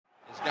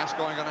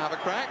Gascoigne going to have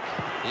a crack?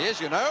 He is,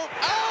 you know.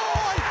 Oh,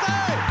 I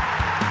say!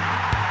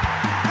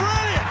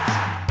 Brilliant!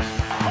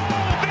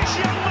 Oh,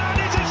 this young man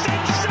is a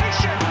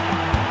sensation!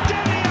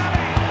 Dele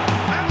Alli,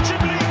 out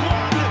of League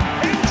One,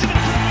 into the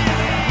Premier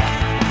League.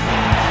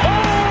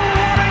 Oh,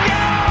 what a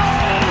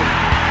goal!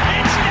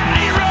 It's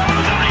Danny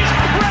Rose on his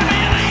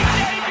Premier League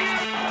debut.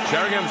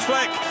 Sheringham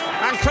flick,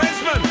 and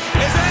Klinsmann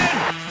is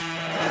in!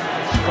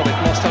 He's got it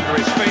lost under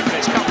his feet, and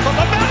it's come from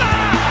the Miller!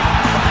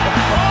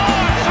 Oh,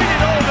 I've seen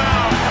it all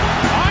now!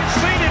 I've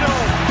seen it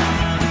all!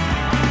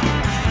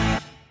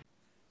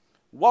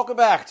 Welcome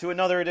back to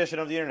another edition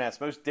of the Internet's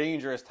most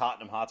dangerous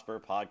Tottenham Hotspur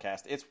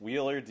podcast. It's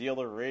Wheeler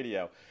Dealer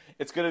Radio.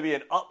 It's going to be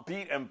an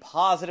upbeat and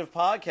positive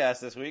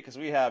podcast this week because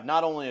we have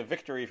not only a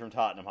victory from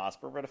Tottenham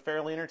Hotspur, but a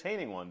fairly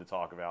entertaining one to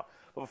talk about.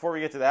 But before we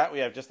get to that, we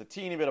have just a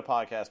teeny bit of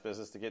podcast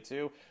business to get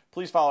to.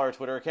 Please follow our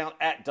Twitter account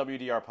at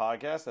WDR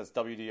Podcast. That's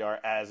WDR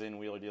as in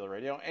Wheeler Dealer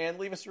Radio. And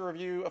leave us a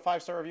review, a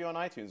 5-star review on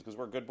iTunes because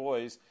we're good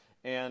boys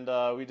and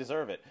we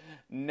deserve it.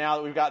 Now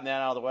that we've gotten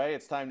that out of the way,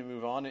 it's time to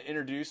move on and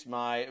introduce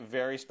my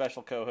very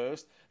special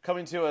co-host.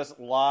 Coming to us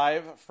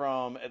live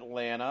from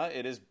Atlanta,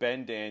 it is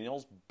Ben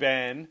Daniels.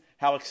 Ben,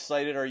 how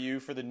excited are you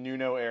for the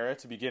Nuno era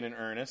to begin in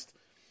earnest?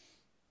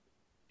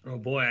 Oh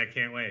boy, I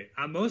can't wait.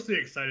 I'm mostly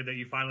excited that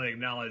you finally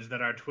acknowledge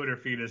that our Twitter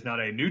feed is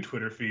not a new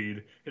Twitter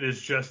feed. It is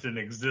just an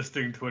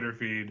existing Twitter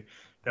feed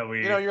that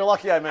we... You know, you're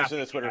lucky I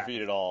mentioned the Twitter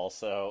feed at all,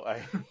 so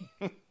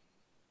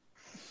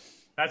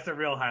That's the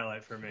real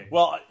highlight for me.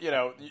 Well, you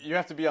know, you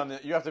have to be on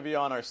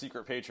our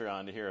secret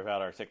Patreon to hear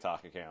about our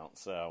TikTok account,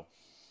 so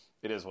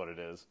it is what it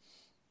is.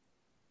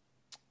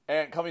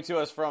 And coming to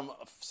us from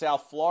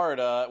South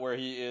Florida, where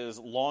he is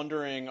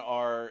laundering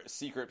our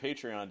secret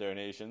Patreon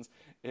donations,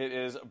 it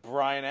is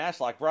Brian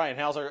Ashlock. Brian,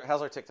 how's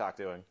our TikTok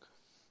doing?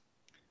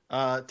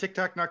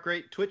 TikTok not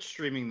great. Twitch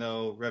streaming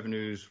though,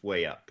 revenue's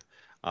way up.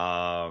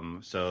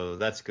 So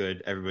that's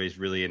good. Everybody's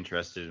really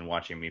interested in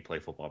watching me play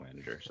Football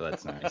Manager, so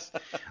that's nice.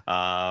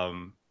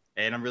 And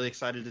I'm really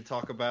excited to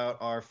talk about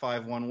our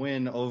 5-1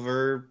 win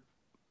over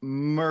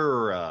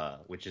Mura,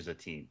 which is a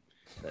team.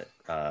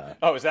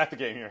 Oh, is that the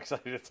game you're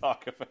excited to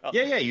talk about?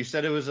 Yeah. You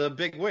said it was a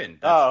big win.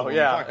 That's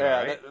about,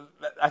 right?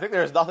 I think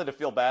there's nothing to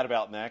feel bad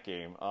about in that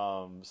game.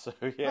 So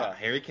yeah, oh,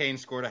 Harry Kane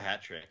scored a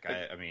hat trick.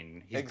 I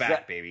mean, he's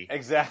back, baby.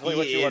 Exactly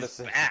what you want to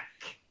say.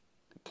 Back.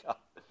 God.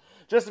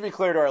 Just to be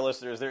clear to our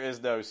listeners, there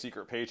is no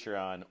secret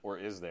Patreon, or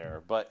is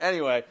there? But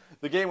anyway,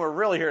 the game we're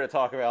really here to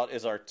talk about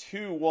is our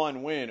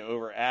 2-1 win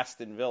over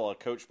Aston Villa,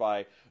 coached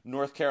by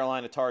North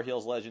Carolina Tar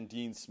Heels legend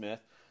Dean Smith.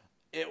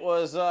 It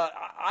was,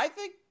 I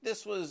think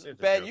this was,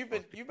 Ben, you've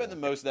been the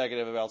most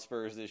negative about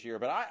Spurs this year,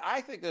 but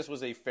I think this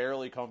was a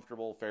fairly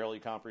comfortable, fairly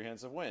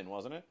comprehensive win,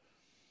 wasn't it?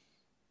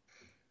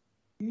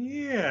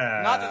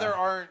 Yeah. Not that there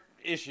aren't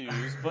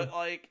issues, but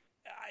like,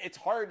 it's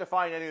hard to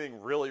find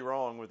anything really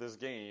wrong with this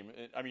game.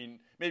 I mean,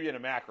 maybe in a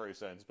macro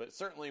sense, but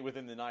certainly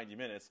within the 90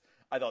 minutes,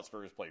 I thought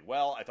Spurs played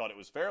well. I thought it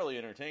was fairly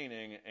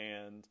entertaining,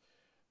 and,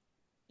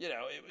 you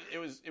know, it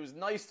was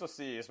nice to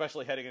see,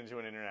 especially heading into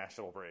an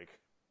international break.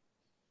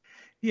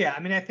 Yeah, I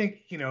mean, I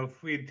think, you know,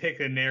 if we take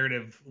a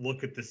narrative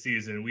look at the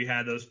season, we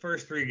had those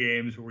first 3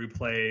 games where we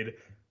played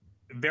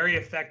very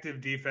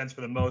effective defense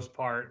for the most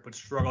part, but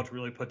struggled to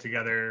really put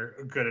together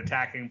a good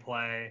attacking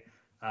play.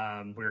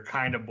 We were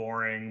kind of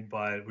boring,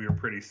 but we were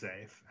pretty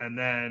safe. And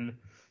then,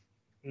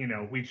 you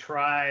know, we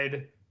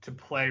tried to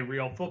play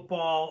real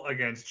football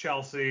against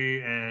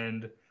Chelsea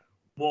and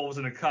Wolves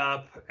in a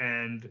cup,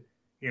 and,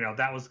 you know,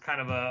 that was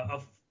kind of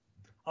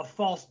a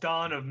false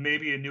dawn of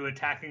maybe a new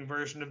attacking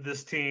version of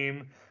this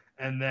team.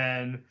 And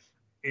then,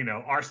 you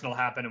know, Arsenal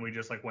happened and we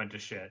just like went to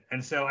shit.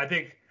 And so I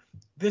think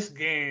this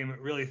game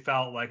really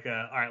felt like all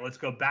right, let's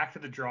go back to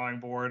the drawing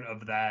board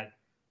of that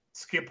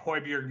Skip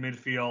Højbjerg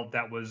midfield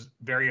that was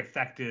very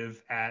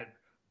effective at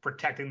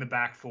protecting the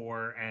back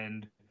four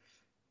and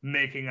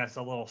making us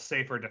a little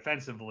safer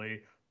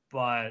defensively.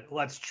 But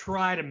let's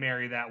try to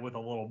marry that with a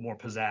little more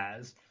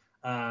pizzazz.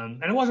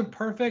 And it wasn't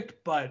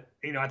perfect, but,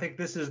 you know, I think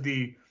this is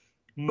the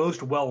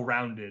most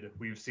well-rounded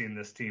we've seen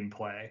this team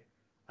play.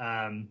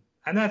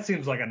 And that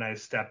seems like a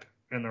nice step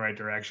in the right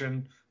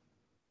direction.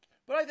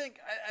 But I think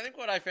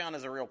what I found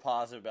as a real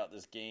positive about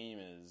this game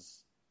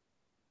is,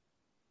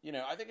 you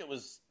know, I think it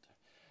was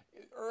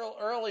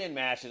early in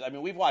matches. I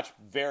mean, we've watched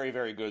very,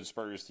 very good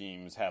Spurs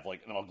teams have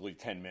like an ugly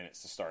 10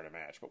 minutes to start a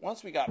match. But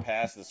once we got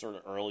past the sort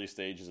of early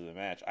stages of the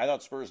match, I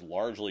thought Spurs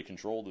largely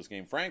controlled this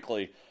game.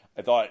 Frankly,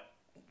 I thought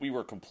we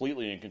were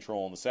completely in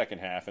control in the second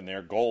half, and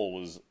their goal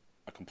was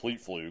a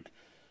complete fluke.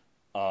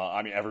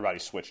 I mean, everybody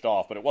switched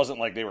off, but it wasn't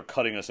like they were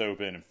cutting us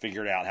open and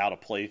figured out how to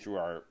play through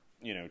our,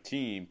 you know,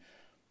 team.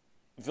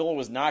 Villa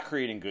was not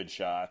creating good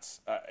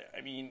shots. I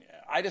mean,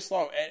 I just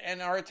thought,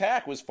 and our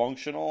attack was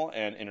functional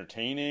and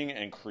entertaining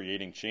and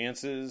creating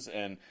chances.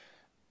 And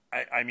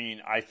I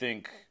mean, I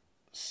think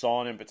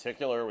Son in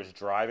particular was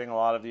driving a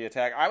lot of the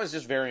attack. I was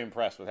just very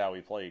impressed with how we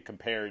played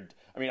compared.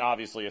 I mean,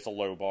 obviously it's a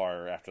low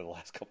bar after the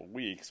last couple of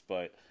weeks,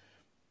 but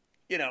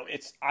you know,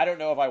 I don't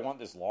know if I want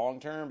this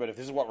long term, but if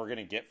this is what we're going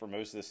to get for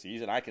most of the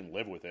season, I can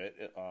live with it.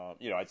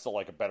 You know, I'd still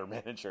like a better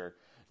manager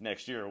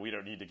next year, we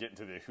don't need to get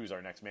into the who's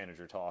our next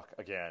manager talk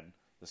again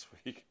this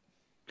week.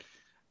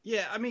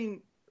 Yeah, I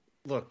mean,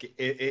 look,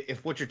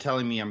 if what you're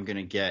telling me I'm going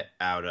to get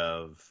out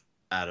of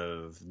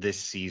this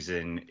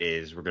season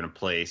is we're going to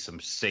play some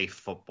safe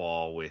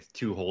football with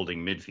 2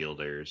 holding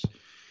midfielders,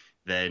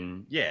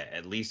 then yeah,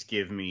 at least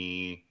give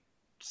me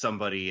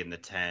somebody in the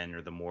 10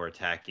 or the more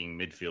attacking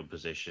midfield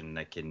position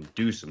that can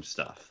do some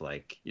stuff.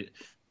 Like,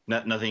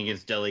 nothing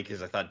against Dele,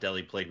 because I thought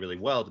Dele played really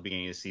well at the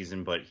beginning of the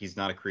season, but he's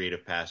not a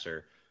creative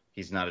passer.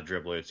 He's not a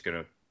dribbler that's going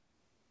to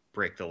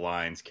break the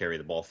lines, carry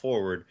the ball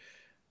forward.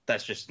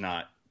 That's just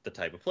not the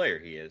type of player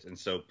he is. And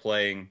so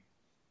playing,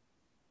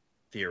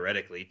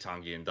 theoretically,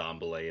 Tanguy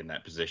Ndombele in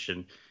that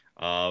position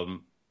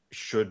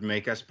should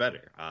make us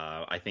better.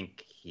 I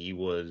think he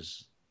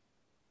was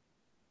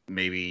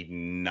maybe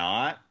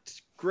not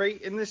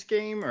great in this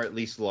game, or at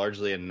least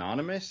largely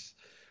anonymous.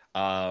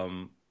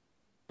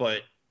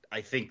 But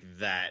I think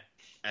that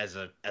as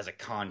a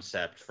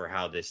concept for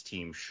how this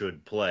team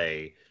should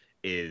play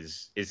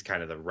is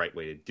kind of the right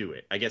way to do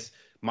it. I guess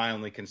my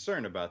only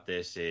concern about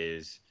this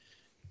is,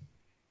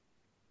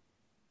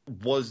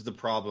 was the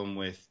problem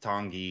with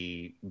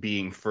Tanguy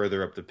being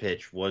further up the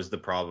pitch, was the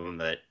problem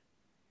that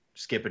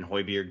Skip and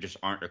Højbjerg just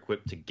aren't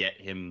equipped to get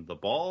him the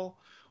ball?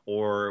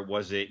 Or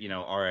was it,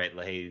 all right,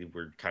 hey,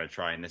 we're kind of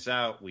trying this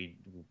out.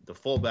 The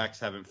fullbacks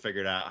haven't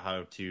figured out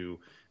how to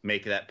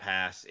make that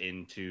pass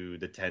into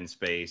the 10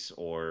 space,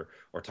 or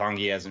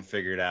Tanguy hasn't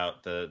figured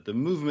out the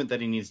movement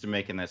that he needs to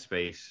make in that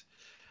space.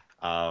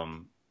 I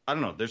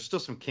don't know. There's still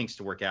some kinks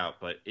to work out,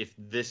 but if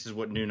this is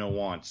what Nuno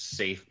wants,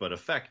 safe but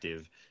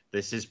effective,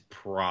 this is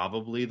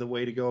probably the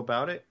way to go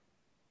about it.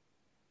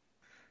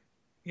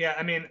 Yeah,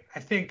 I mean, I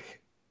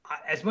think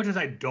as much as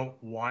I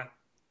don't want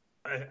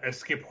a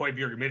Skip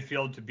Højbjerg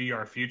midfield to be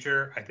our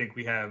future, I think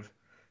we have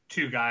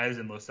 2 guys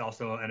in Lo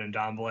Celso and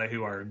Ndombele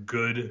who are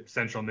good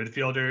central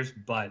midfielders.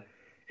 But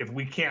if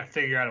we can't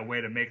figure out a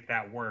way to make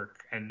that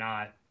work and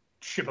not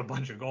ship a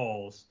bunch of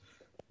goals,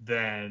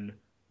 then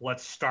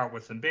let's start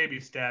with some baby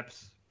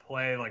steps,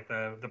 play like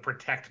the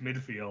protect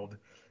midfield,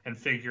 and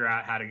figure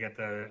out how to get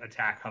the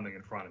attack coming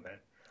in front of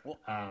it. Well,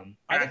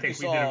 I think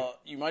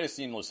you might have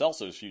seen Lo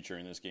Celso's future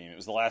in this game. It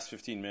was the last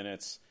 15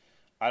 minutes.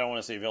 I don't want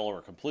to say Villa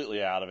were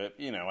completely out of it.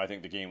 I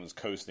think the game was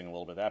coasting a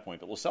little bit at that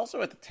point. But Lo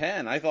Celso at the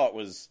 10, I thought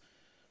was...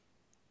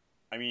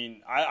 I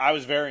mean, I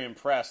was very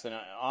impressed. And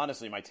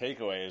honestly, my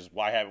takeaway is,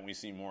 why haven't we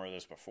seen more of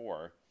this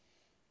before?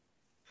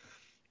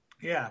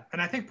 Yeah,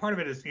 and I think part of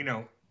it is,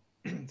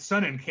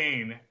 Son and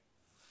Kane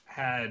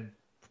had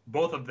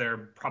both of their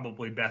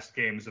probably best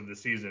games of the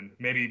season.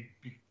 Maybe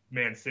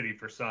Man City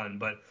for Son,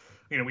 but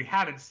we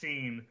haven't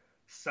seen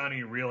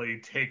Sonny really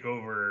take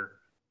over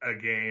a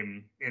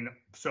game in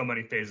so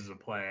many phases of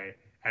play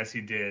as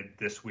he did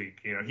this week.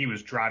 He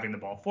was driving the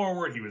ball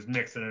forward, he was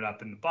mixing it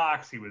up in the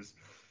box, he was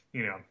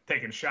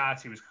taking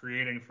shots, he was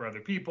creating for other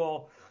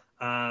people.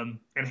 And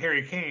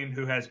Harry Kane,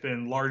 who has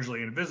been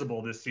largely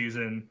invisible this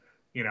season,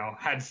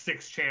 had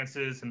 6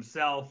 chances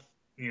himself,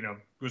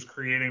 was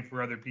creating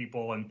for other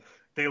people, and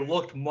they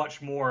looked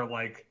much more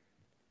like,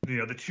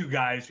 the 2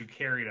 guys who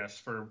carried us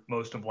for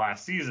most of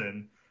last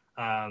season.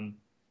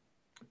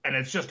 And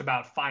it's just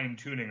about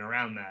fine-tuning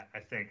around that, I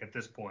think, at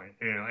this point.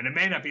 And it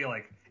may not be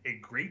like a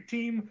great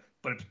team,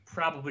 but it's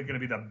probably going to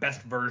be the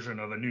best version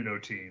of a Nuno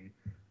team.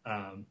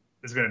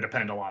 It's going to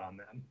depend a lot on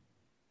them.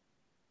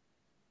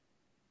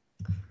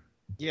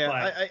 Yeah,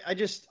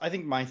 but I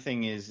think my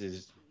thing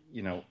is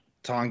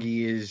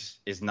Tanguy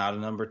is not a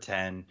number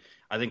 10.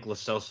 I think Lo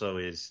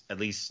Celso is, at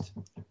least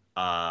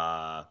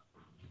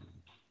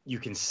you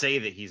can say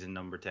that he's a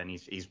number 10.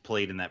 He's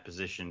played in that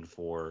position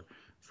for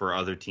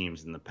other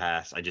teams in the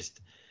past.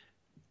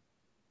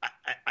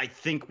 I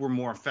think we're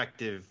more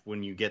effective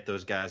when you get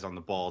those guys on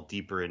the ball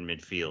deeper in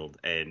midfield,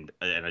 and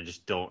I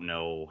just don't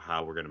know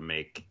how we're going to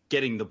make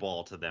getting the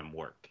ball to them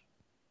work.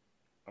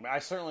 I mean, I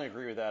certainly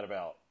agree with that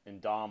about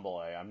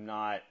Ndombele. I'm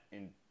not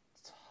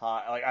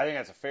I think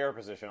that's a fair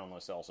position on Lo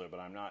Celso, but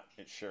I'm not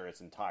sure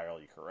it's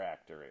entirely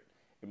correct, or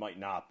it might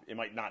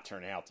not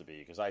turn out to be,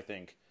 because I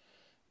think,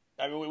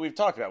 we've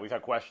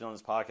had questions on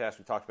this podcast,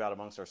 we've talked about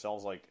amongst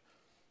ourselves, like,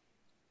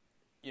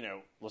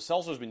 Lo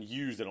Celso's been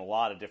used in a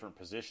lot of different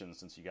positions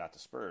since he got to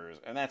Spurs,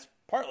 and that's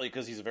partly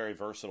because he's a very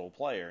versatile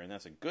player, and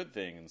that's a good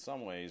thing in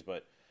some ways,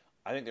 but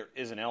I think there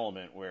is an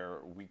element where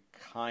we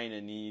kind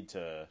of need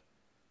to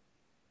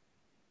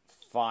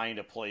find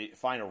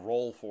a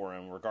role for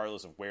him,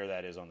 regardless of where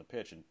that is on the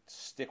pitch, and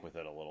stick with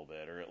it a little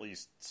bit, or at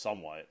least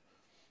somewhat.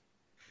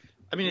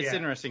 I mean, it's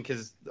interesting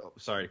because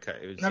sorry to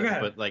cut you,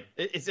 but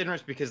it's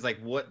interesting because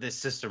what this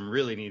system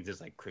really needs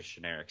is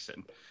Christian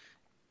Eriksen.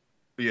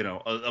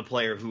 A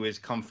player who is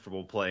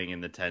comfortable playing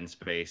in the 10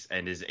 space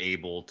and is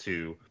able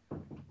to,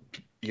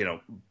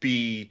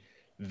 be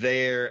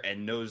there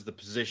and knows the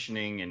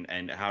positioning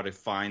and how to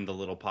find the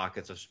little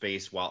pockets of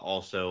space while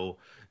also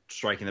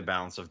striking the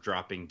balance of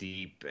dropping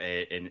deep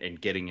and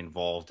getting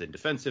involved in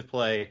defensive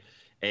play.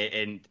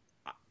 And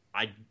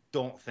I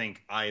don't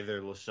think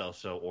either Lo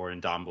Celso or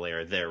Ndombele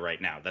are there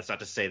right now. That's not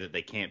to say that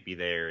they can't be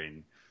there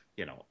in,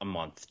 a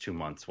month, 2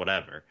 months,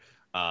 whatever.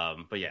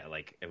 But yeah,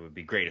 like it would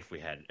be great if we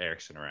had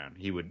Eriksson around.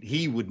 He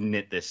would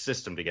knit this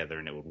system together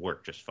and it would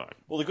work just fine.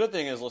 Well, the good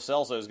thing is Lo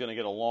Celso is going to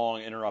get a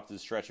long interrupted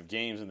stretch of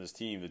games in this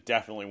team that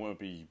definitely won't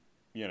be,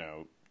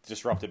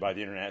 disrupted by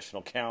the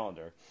international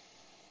calendar.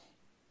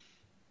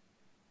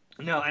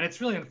 No, and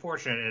it's really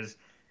unfortunate is,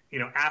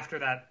 after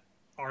that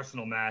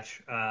Arsenal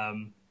match,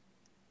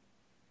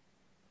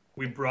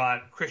 we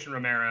brought Christian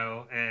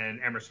Romero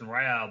and Emerson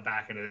Royale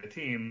back into the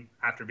team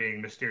after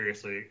being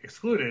mysteriously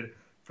excluded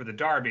for the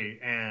derby,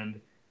 and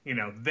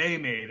they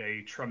made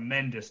a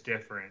tremendous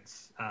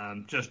difference.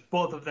 Just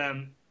both of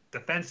them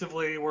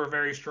defensively were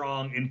very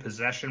strong, in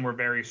possession were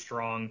very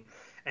strong,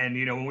 and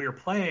when we were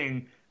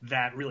playing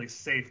that really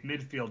safe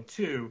midfield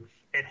too,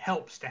 it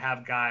helps to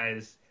have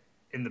guys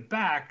in the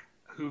back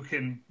who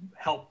can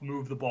help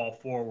move the ball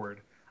forward.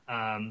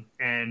 And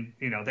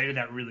they did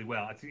that really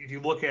well. If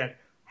you look at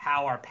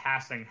how our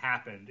passing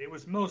happened, it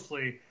was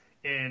mostly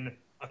in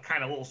a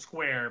kind of little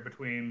square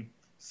between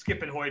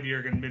Skip and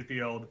Højbjerg in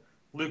midfield,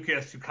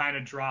 Lucas, who kind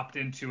of dropped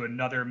into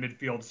another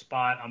midfield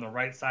spot on the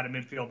right side of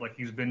midfield like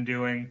he's been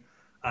doing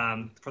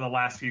for the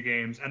last few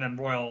games, and then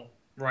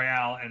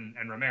Royale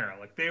and Romero.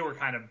 Like they were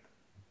kind of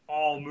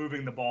all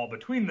moving the ball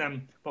between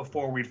them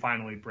before we'd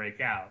finally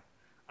break out.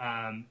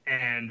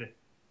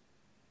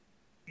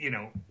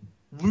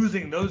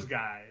 Losing those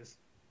guys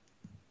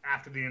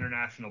after the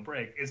international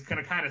break is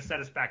going to kind of set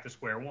us back to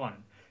square one.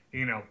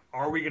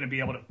 Are we going to be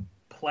able to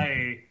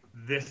play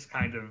this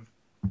kind of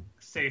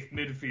safe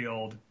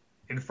midfield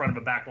in front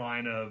of a back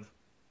line of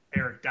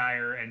Eric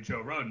Dyer and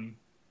Joe Rodon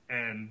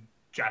and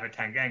Japhet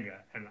Tanganga?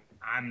 And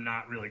I'm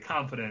not really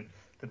confident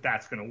that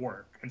that's going to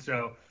work. And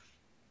so,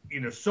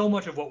 so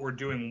much of what we're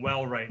doing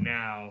well right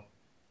now,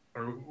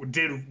 or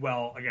did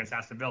well against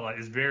Aston Villa,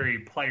 is very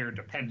player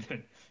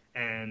dependent.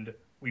 And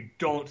we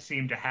don't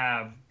seem to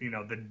have,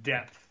 the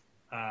depth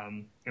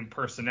in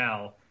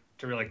personnel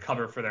to really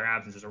cover for their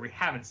absences, or we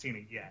haven't seen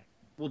it yet.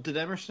 Well, did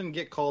Emerson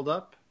get called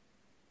up?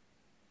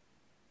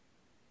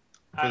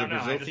 I don't know.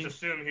 I just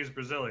assume he's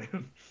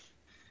Brazilian.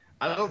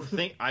 I don't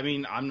think. I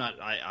mean, I'm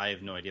not. I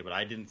have no idea, but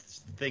I didn't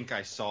think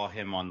I saw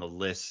him on the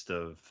list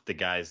of the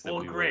guys that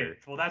we great. were.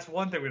 Well, that's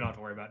one thing we don't have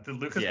to worry about. Did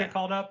Lucas get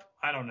called up?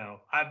 I don't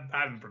know. I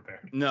haven't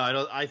prepared. No, I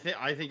don't. I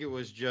think it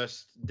was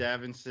just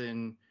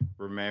Davinson,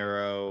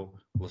 Romero,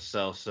 Lo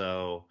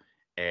Celso,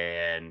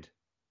 and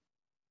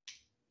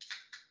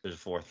there's a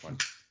fourth one.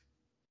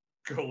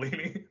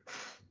 Golini.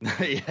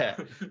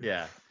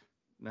 yeah.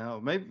 No,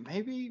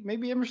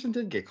 maybe Emerson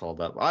did get called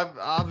up.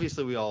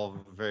 Obviously, we all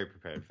are very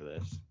prepared for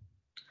this.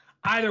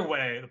 Either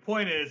way, the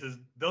point is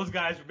those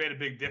guys made a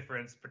big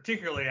difference,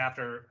 particularly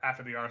after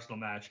the Arsenal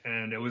match,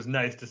 and it was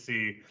nice to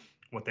see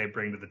what they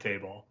bring to the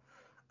table.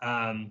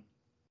 Real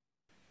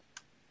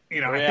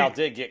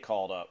did get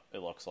called up, it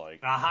looks like.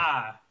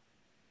 Aha.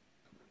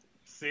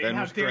 See, Ben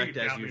how was dare correct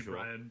you as doubt me, usual.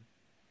 Brian?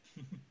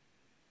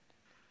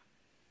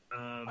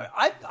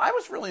 I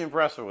was really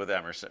impressed with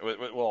Emerson.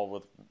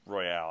 With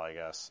Royale, I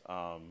guess.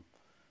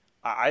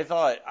 I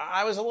thought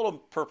I was a little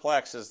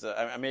perplexed as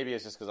to maybe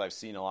it's just because I've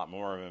seen a lot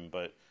more of him,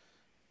 but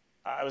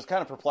I was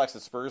kind of perplexed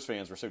that Spurs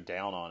fans were so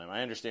down on him.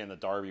 I understand the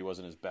derby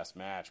wasn't his best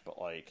match, but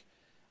I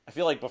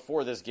feel like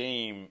before this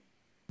game,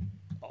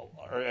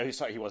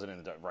 he wasn't in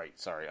the derby, right?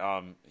 Sorry.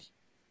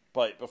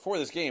 But before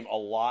this game, a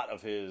lot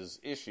of his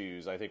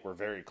issues I think were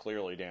very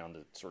clearly down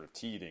to sort of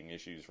teething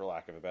issues, for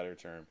lack of a better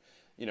term.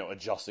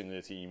 Adjusting to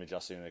the team,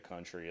 adjusting to the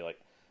country.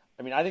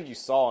 I think you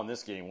saw in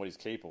this game what he's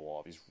capable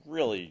of. He's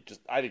really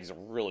I think he's a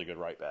really good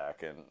right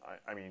back. And,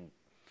 I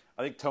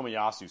think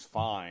Tomiyasu's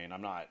fine.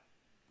 I'm not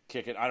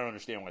kicking. I don't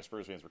understand why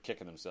Spurs fans were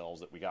kicking themselves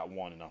that we got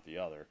one and not the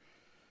other.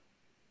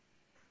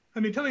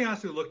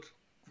 Tomiyasu looked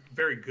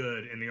very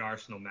good in the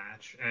Arsenal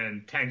match,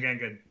 and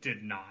Tanganga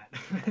did not.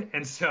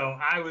 And so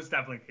I was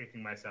definitely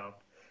kicking myself.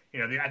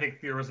 I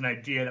think there was an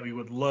idea that we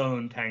would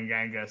loan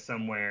Tanganga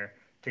somewhere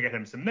to get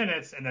him some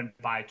minutes and then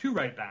buy two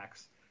right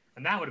backs,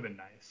 and that would have been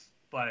nice.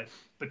 But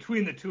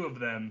between the two of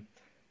them,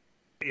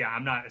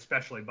 I'm not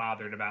especially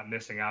bothered about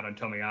missing out on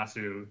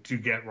Tomiyasu to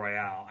get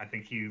Royale. I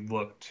think he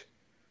looked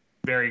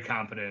very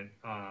competent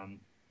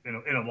in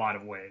a lot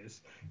of ways.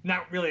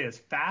 Not really as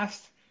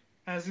fast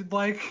as you'd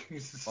like.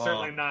 He's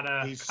certainly not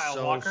a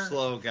Kyle Walker. He's so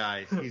slow,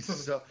 guys.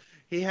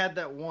 He had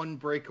that one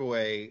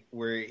breakaway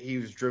where he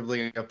was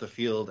dribbling up the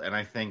field, and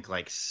I think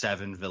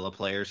 7 Villa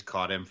players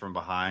caught him from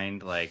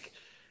behind.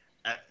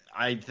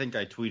 I think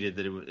I tweeted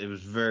that it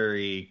was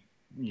very,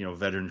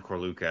 veteran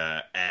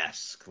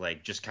Corluka-esque,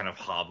 just kind of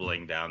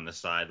hobbling down the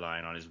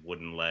sideline on his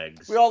wooden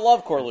legs. We all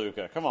love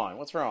Corluka. Come on,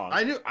 what's wrong?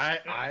 I do.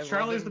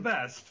 Charlie's the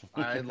best.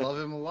 I love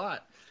him a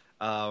lot.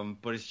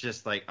 But it's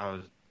just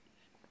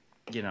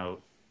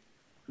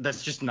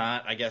that's just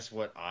not, I guess,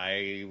 what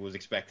I was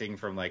expecting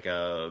from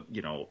a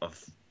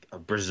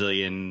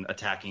Brazilian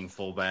attacking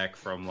fullback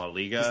from La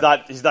Liga.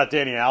 He's not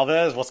Dani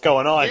Alves. What's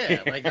going on?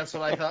 Yeah, that's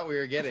what I thought we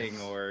were getting,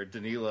 or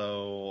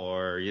Danilo,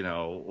 or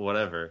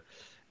whatever.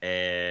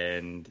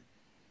 And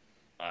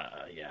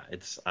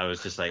I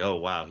was just oh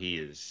wow, he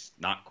is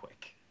not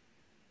quick.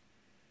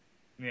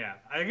 Yeah,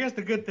 I guess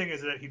the good thing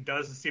is that he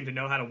does seem to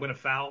know how to win a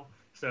foul.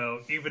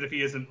 So even if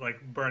he isn't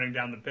like burning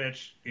down the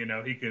pitch, he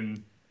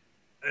can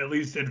at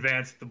least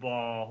advance the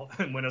ball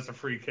and win us a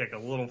free kick a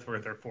little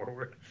further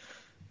forward.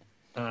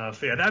 So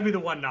yeah, that'd be the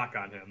one knock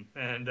on him.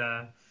 And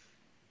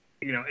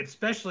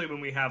especially when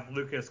we have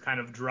Lucas kind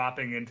of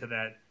dropping into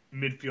that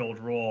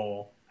midfield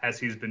role as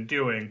he's been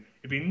doing,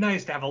 it'd be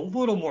nice to have a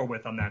little more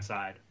width on that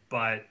side.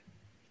 But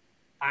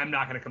I'm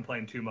not going to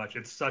complain too much.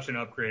 It's such an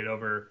upgrade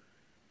over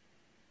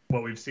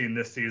what we've seen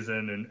this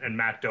season and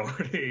Matt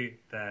Doherty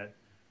that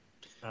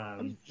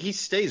he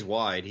stays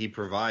wide. He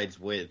provides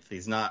width.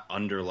 He's not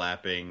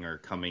underlapping or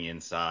coming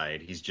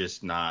inside. He's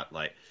just not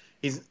like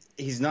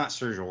he's not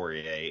Serge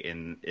Aurier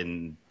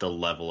in the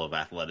level of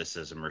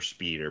athleticism or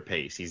speed or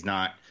pace. He's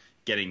not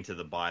getting to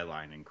the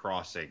byline and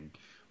crossing.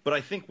 But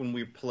I think when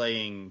we're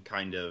playing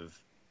kind of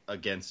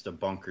against a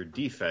bunkered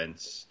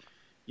defense,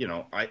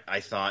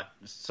 I thought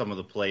some of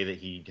the play that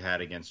he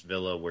had against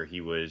Villa where he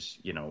was,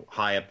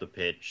 high up the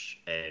pitch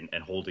and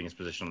holding his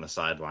position on the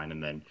sideline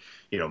and then,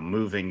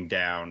 moving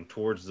down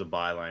towards the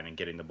byline and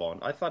getting the ball.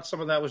 I thought some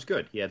of that was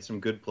good. He had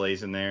some good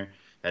plays in there,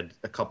 had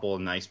a couple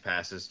of nice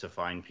passes to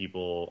find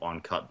people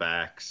on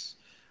cutbacks.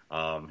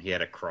 He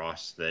had a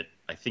cross that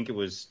I think it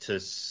was to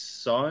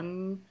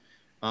Son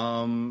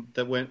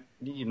that went,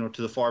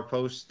 to the far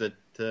post that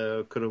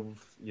could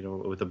have,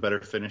 with a better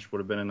finish would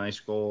have been a nice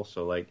goal.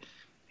 So,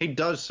 he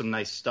does some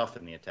nice stuff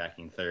in the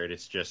attacking third.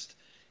 It's just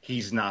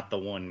he's not the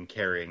one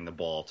carrying the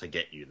ball to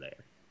get you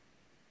there.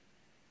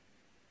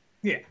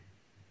 Yeah.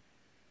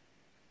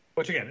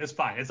 Which, again, is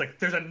fine. It's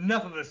there's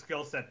enough of a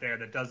skill set there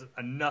that does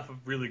enough of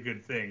really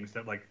good things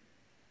that,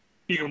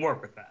 he can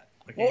work with that.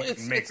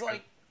 It's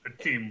like a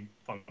team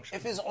function.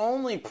 If his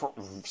only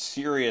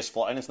serious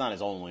flaw, and it's not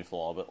his only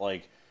flaw, but,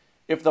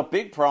 if the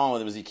big problem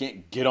with him is he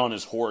can't get on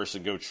his horse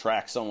and go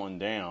track someone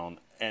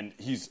down, and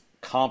he's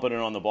competent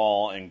on the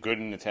ball and good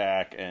in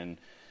attack, and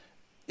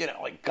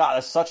God,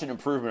 that's such an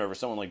improvement over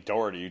someone like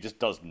Doherty who just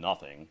does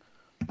nothing.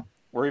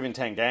 Or even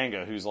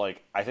Tanganga, who's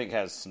I think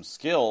has some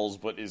skills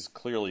but is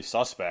clearly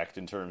suspect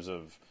in terms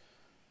of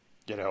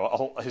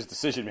his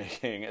decision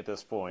making at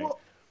this point. Well,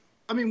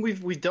 I mean,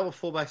 we've dealt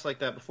with fullbacks like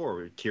that before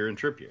with Kieran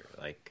Trippier.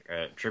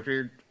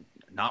 Trippier,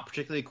 not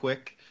particularly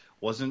quick.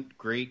 Wasn't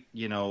great,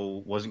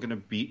 wasn't going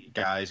to beat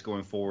guys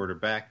going forward or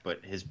back,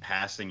 but his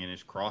passing and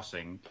his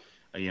crossing,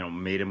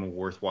 made him a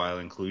worthwhile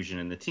inclusion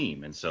in the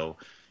team. And so,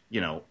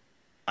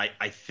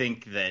 I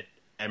think that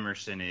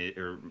Emerson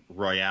or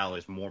Royale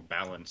is more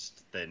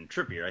balanced than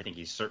Trippier. I think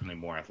he's certainly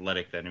more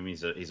athletic than him.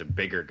 He's a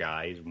bigger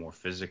guy. He's more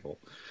physical.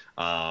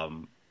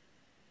 But,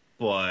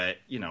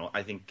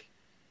 I think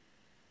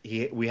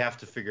we have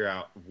to figure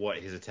out what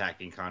his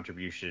attacking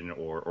contribution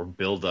or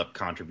build-up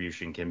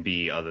contribution can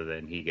be other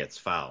than he gets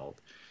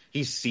fouled.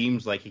 He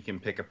seems like he can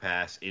pick a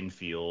pass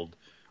infield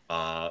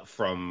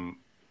from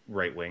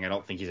right wing. I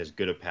don't think he's as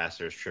good a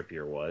passer as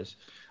Trippier was.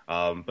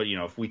 But,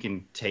 if we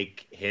can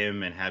take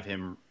him and have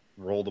him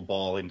roll the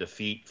ball into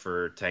feet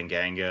for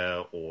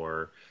Tanganga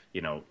or,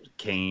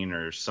 Kane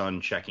or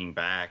Son checking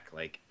back,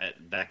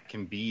 that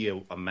can be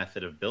a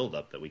method of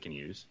build-up that we can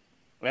use.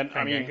 And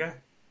Tanganga?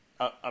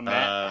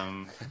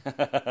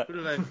 Who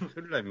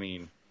did I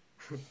mean?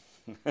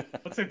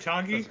 Let's say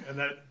Tanguy. And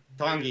that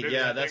Tanguy,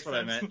 yeah, that's what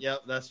I meant.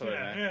 Yep, that's what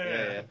I meant.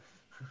 Yeah.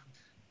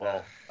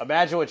 Well,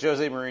 imagine what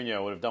Jose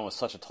Mourinho would have done with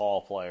such a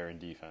tall player in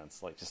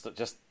defense.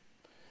 Just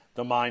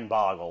the mind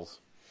boggles.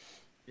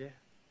 Yeah.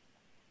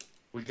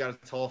 We got a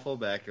tall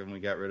fullback, and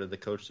we got rid of the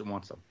coach that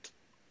wants him.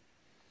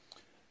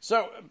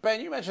 So,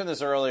 Ben, you mentioned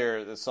this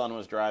earlier, the Son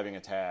was driving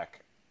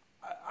attack.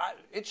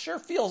 It sure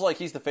feels like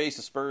he's the face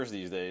of Spurs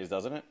these days,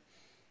 doesn't it?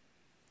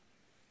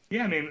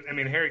 Yeah, I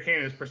mean, Harry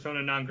Kane is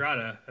persona non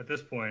grata at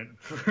this point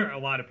for a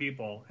lot of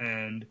people,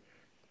 and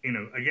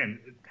again,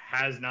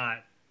 has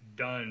not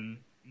done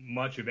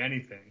much of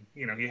anything.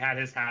 He had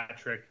his hat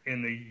trick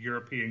in the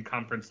European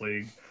Conference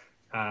League.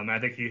 I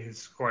think he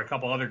scored a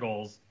couple other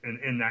goals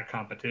in that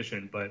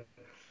competition, but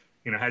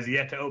has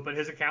yet to open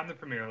his account in the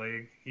Premier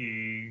League.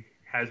 He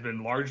has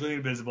been largely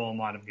invisible in a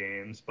lot of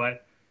games,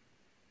 but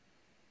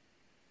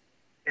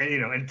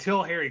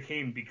until Harry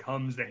Kane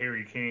becomes the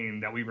Harry Kane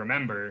that we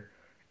remember,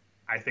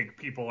 I think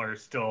people are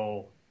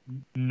still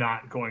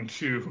not going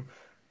to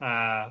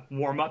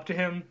warm up to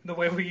him the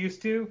way we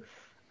used to.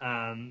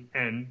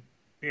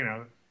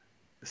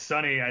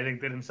 Sonny, I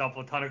think, did himself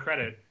a ton of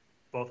credit,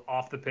 both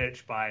off the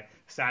pitch by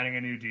signing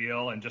a new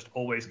deal and just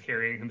always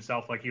carrying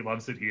himself like he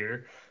loves it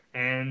here.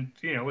 And,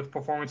 with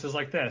performances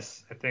like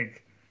this, I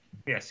think,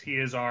 yes,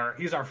 he's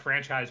our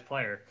franchise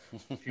player,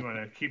 if you want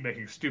to keep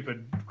making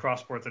stupid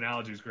cross-sports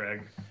analogies,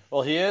 Greg.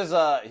 Well, he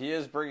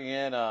is bringing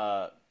in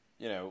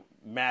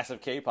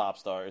massive K-pop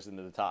stars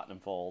into the Tottenham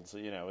fold. So,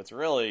 it's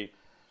really,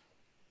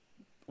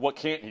 what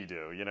can't he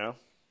do,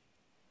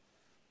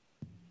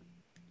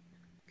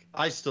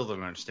 I still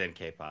don't understand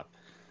K-pop.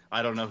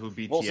 I don't know who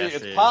BTS is. Well, see,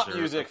 it's pop or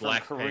music from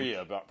Blackpink.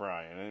 Korea,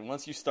 Brian. And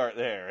once you start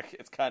there,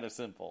 it's kind of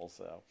simple,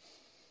 so.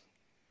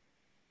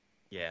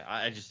 Yeah,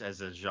 I just,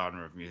 as a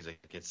genre of music,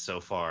 it's so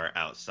far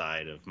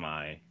outside of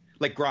my...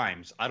 Like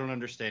Grimes. I don't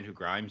understand who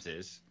Grimes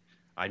is.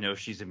 I know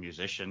she's a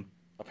musician.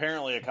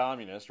 Apparently a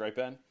communist, right,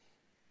 Ben?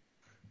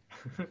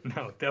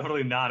 No,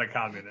 definitely not a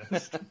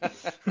communist.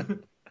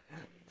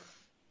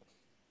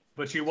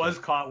 But she was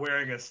caught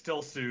wearing a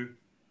still suit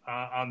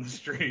on the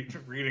street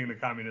reading the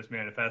Communist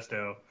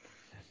Manifesto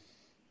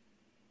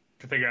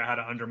to figure out how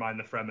to undermine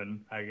the Fremen,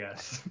 I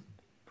guess.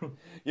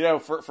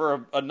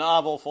 For a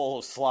novel full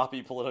of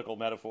sloppy political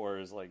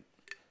metaphors, like,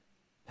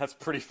 that's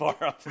pretty far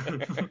up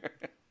there.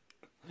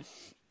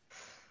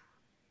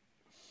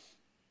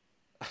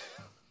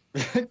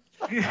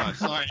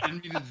 Sorry, I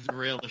didn't mean to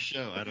derail the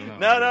show. I don't know.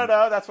 No,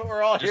 that's what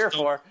we're all here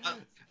for.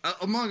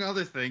 Among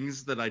other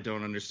things that I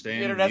don't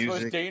understand, The internet's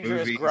music, most dangerous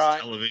movies,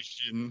 grind.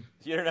 television.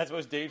 The internet's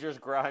most dangerous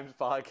grimes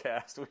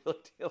podcast, Wheel of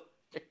Deal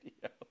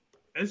Radio.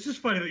 It's just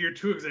funny that your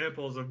two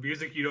examples of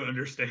music you don't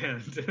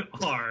understand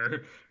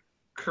are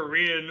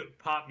Korean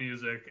pop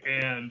music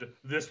and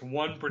this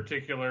one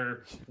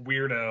particular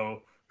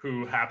weirdo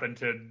who happened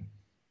to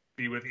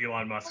be with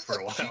Elon Musk for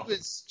a while.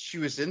 She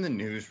was in the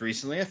news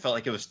recently. I felt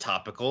like it was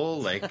topical.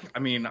 Like, I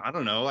mean, I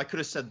don't know. I could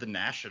have said The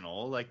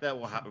National like that.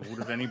 Would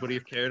have anybody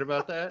have cared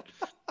about that?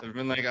 I've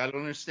been like, I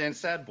don't understand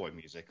sad boy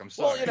music. I'm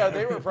sorry. Well,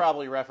 they were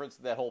probably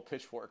referencing that whole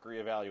Pitchfork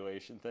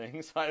reevaluation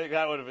thing, so I think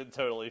that would have been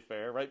totally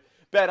fair, right?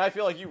 Ben, I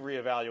feel like you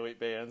reevaluate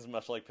bands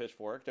much like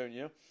Pitchfork, don't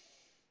you?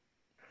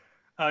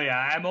 Oh, yeah.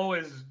 I'm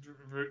always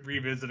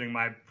revisiting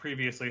my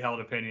previously held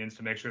opinions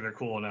to make sure they're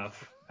cool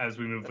enough as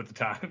we move with the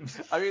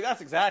times. I mean,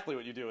 that's exactly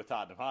what you do with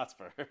Tottenham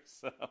Hotspur,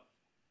 so...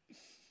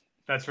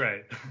 That's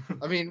right.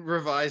 I mean,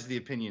 revise the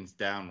opinions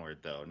downward,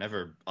 though,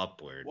 never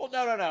upward. Well,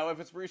 no. If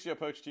it's Mauricio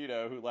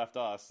Pochettino who left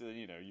us,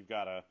 you've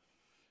got to.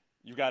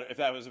 If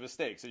that was a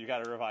mistake, so you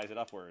got to revise it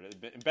upward.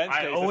 In Ben's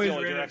I case, always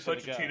rated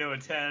Pochettino a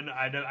 10.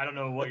 I don't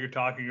know what you're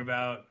talking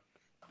about.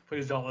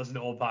 Please don't listen to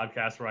old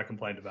podcasts where I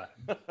complained about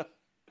him.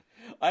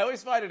 I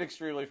always find it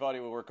extremely funny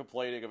when we're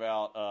complaining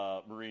about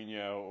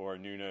Mourinho or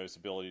Nuno's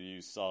ability to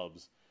use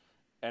subs,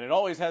 and it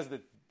always has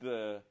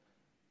the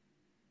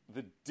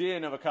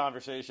din of a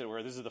conversation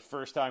where this is the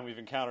first time we've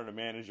encountered a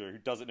manager who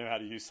doesn't know how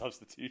to use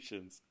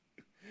substitutions.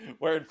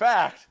 Where, in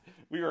fact,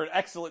 we were an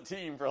excellent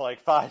team for like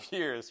 5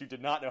 years who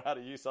did not know how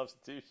to use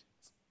substitutions.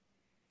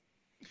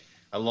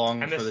 I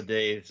long for the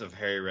days of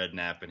Harry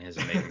Redknapp and his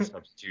amazing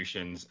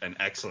substitutions and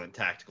excellent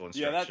tactical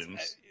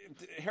instructions.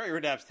 Yeah, Harry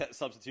Redknapp's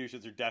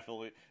substitutions are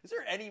definitely... Is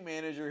there any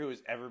manager who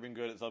has ever been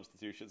good at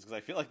substitutions? Because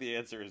I feel like the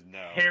answer is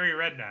no. Harry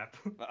Redknapp.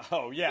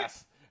 Oh,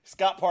 yes.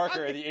 Scott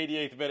Parker at the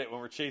 88th minute when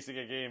we're chasing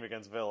a game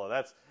against Villa.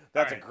 That's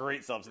right. A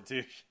great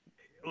substitution.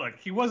 Look,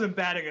 he wasn't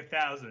batting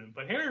 1,000,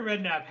 but Harry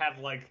Redknapp had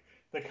like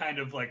the kind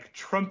of like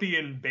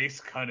Trumpian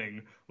base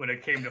cunning when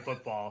it came to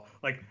football.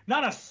 Like,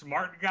 not a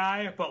smart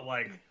guy, but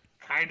like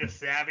kind of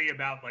savvy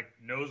about like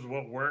knows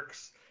what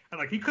works. And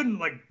like he couldn't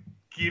like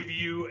give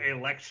you a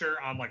lecture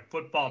on like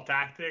football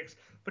tactics,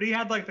 but he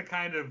had like the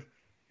kind of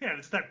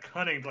just that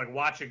cunning to like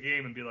watch a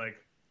game and be like,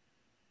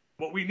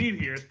 what we need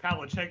here is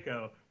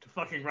Pavlyuchenko to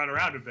fucking run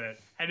around a bit,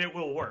 and it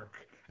will work.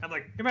 And,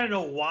 like, you might not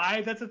know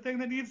why that's a thing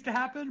that needs to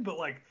happen, but,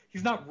 like,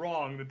 he's not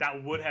wrong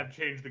that would have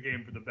changed the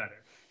game for the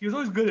better. He was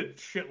always good at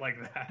shit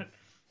like that.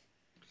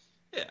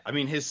 Yeah, I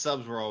mean, his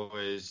subs were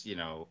always,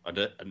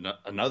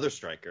 another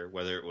striker,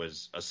 whether it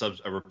was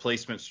a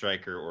replacement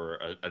striker or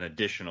an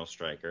additional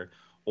striker,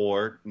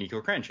 or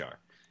Niko Kranjčar.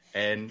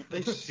 And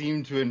they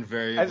seemed to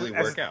invariably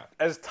work out.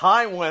 As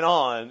time went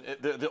on,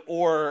 the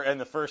or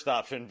and the first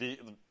option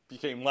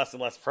became less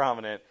and less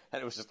prominent,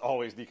 and it was just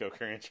always Niko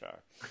Kranjčar.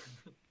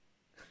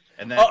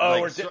 And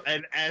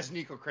and as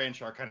Niko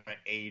Kranjčar kind of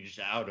aged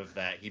out of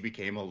that, he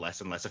became a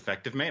less and less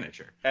effective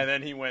manager. And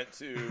then he went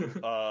to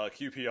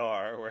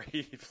QPR, where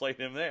he played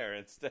him there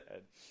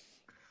instead.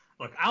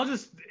 Look,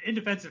 in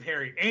defense of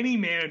Harry, any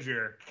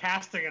manager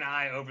casting an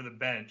eye over the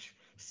bench,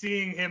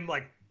 seeing him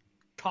like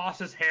toss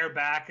his hair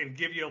back and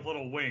give you a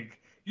little wink,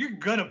 you're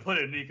gonna put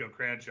in Niko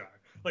Kranjčar.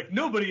 Like,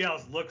 nobody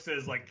else looks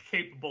as like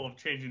capable of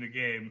changing the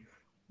game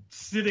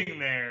sitting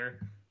there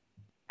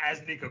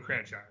as Niko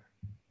Kranjčar.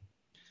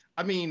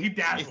 I mean,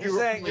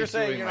 you're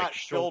saying you're not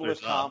filled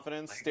with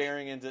confidence,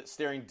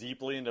 staring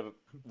deeply into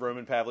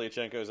Roman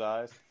Pavlyuchenko's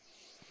eyes.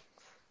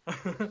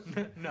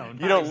 No,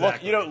 you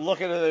don't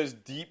look into those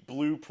deep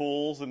blue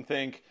pools and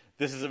think,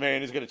 this is a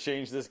man who's going to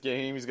change this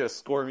game. He's going to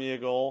score me a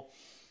goal.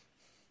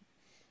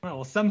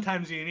 Well,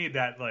 sometimes you need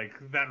that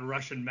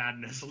Russian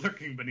madness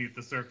lurking beneath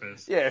the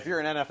surface. Yeah, if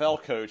you're an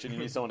NFL coach and you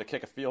need someone to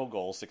kick a field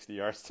goal 60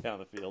 yards down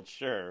the field,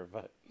 sure,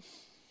 but.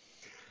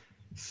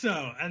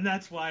 So, and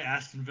that's why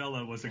Aston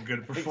Villa was a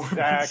good performance.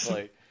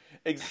 Exactly.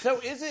 So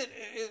is it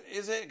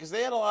because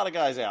they had a lot of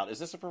guys out? Is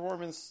this a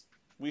performance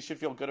we should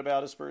feel good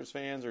about as Spurs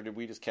fans, or did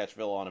we just catch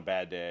Villa on a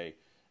bad day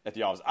at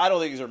the office? I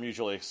don't think these are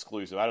mutually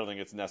exclusive. I don't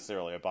think it's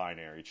necessarily a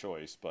binary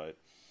choice, but.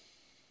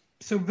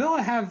 So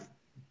Villa have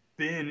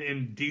been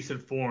in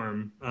decent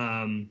form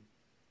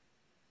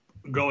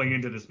going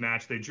into this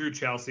match. They drew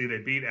Chelsea. They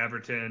beat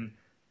Everton.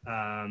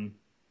 I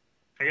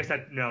guess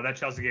that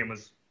Chelsea game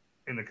was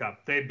in the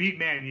cup. They beat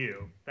Man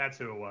U. That's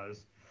who it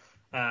was.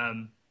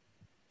 And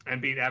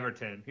beat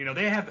Everton.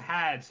 They have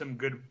had some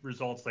good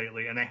results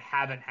lately, and they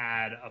haven't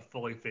had a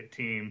fully fit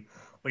team.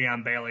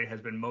 Leon Bailey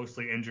has been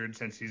mostly injured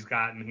since he's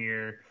gotten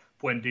here.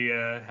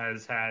 Buendia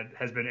has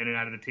been in and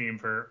out of the team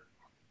for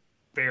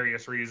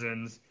various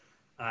reasons.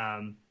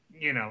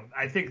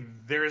 I think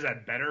there is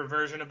a better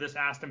version of this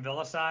Aston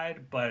Villa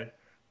side, but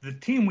the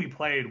team we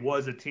played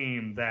was a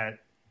team that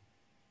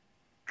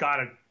got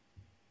a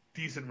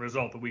decent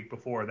result the week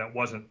before that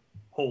wasn't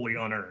wholly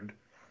unearned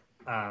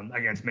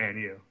against Man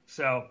U.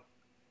 So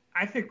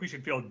I think we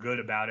should feel good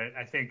about it.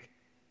 I think,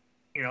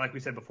 like we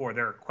said before,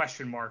 there are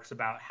question marks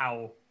about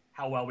how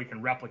well we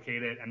can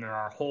replicate it, and there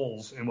are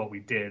holes in what we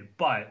did,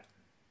 but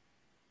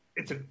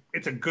it's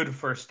a good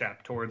first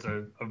step towards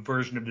a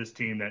version of this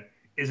team that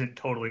isn't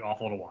totally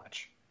awful to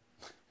watch.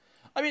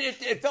 I mean,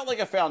 it felt like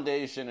a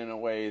foundation in a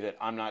way that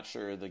I'm not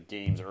sure the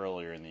games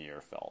earlier in the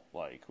year felt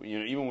like.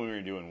 Even when we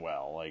were doing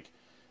well, like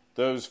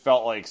those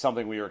felt like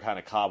something we were kind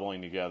of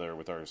cobbling together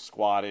with our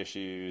squad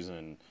issues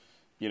and,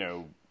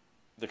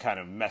 the kind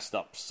of messed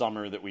up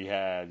summer that we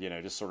had,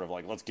 just sort of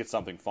like, let's get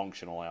something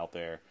functional out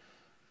there.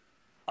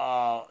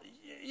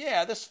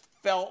 This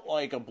felt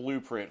like a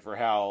blueprint for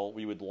how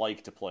we would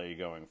like to play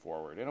going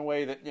forward in a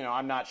way that,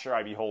 I'm not sure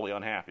I'd be wholly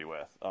unhappy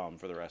with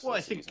for the rest of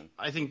the season.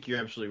 I think you're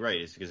absolutely right.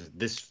 It's because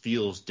this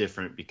feels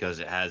different because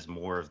it has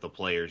more of the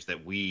players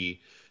that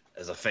we,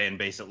 as a fan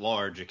base at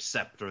large,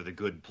 accept are the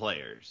good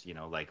players.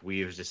 Like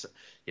we have just,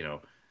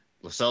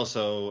 Lo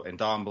Celso and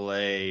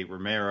Ndombele,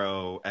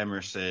 Romero,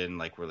 Emerson,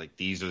 we're like,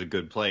 these are the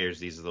good players.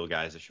 These are the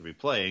guys that should be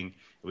playing.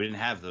 We didn't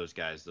have those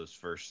guys those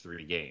first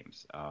 3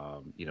 games,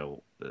 or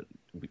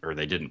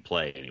they didn't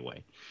play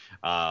anyway.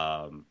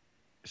 I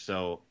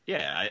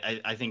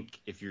think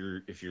if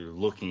you're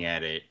looking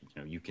at it,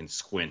 you can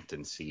squint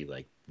and see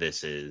like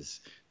this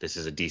is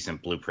a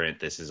decent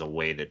blueprint. This is a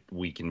way that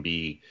we can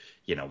be,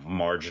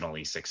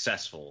 marginally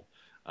successful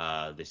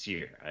this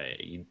year.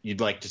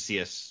 You'd like to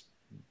see us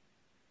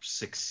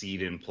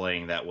succeed in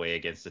playing that way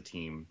against a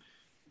team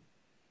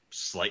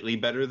slightly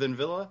better than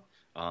Villa.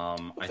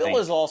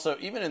 Villa's also,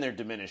 even in their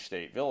diminished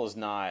state, Villa's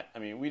not,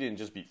 we didn't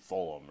just beat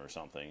Fulham or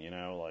something,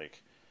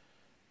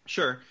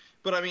 Sure.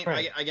 But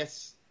right. I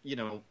guess,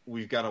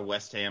 we've got a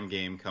West Ham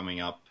game coming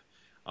up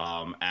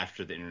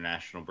after the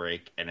international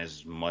break. And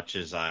as much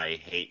as I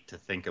hate to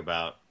think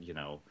about,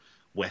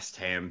 West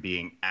Ham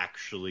being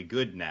actually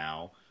good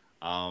now,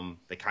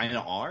 they kind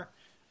of are.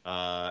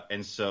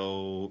 And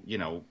so,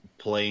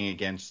 playing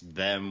against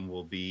them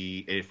will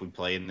be, if we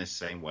play in this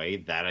same way,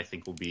 that I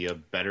think will be a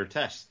better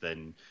test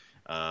than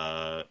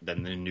the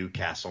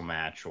Newcastle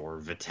match or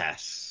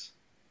Vitesse.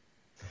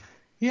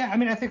 Yeah,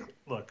 I think,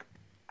 look,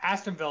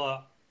 Aston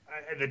Villa,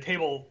 the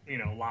table,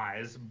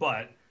 lies,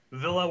 but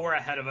Villa were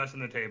ahead of us in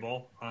the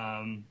table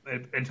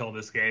until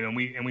this game, and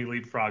we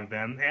leapfrogged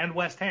them, and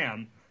West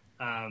Ham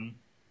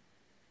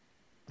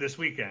this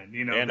weekend.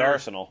 And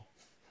Arsenal.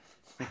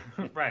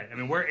 Right.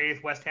 We're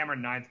 8th, West Ham are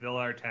 9th, Villa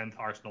are 10th,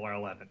 Arsenal are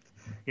 11th.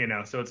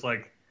 So it's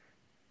like,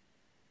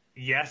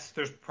 yes,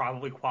 there's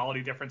probably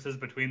quality differences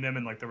between them,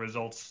 and like the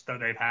results that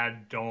they've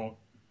had don't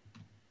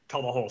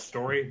tell the whole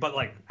story. But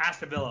like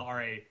Aston Villa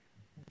are a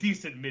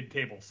decent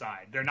mid-table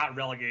side. They're not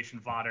relegation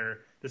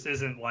fodder. This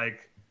isn't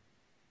like,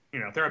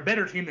 they're a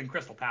better team than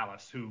Crystal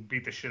Palace, who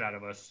beat the shit out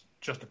of us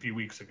just a few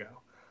weeks ago.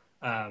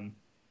 I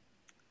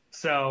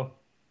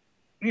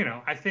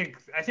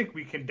think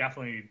we can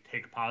definitely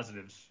take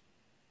positives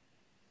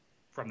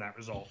from that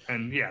result.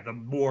 And yeah, the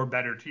more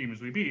better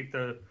teams we beat,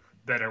 the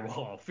better we'll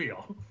all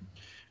feel.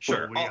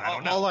 Sure.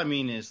 All I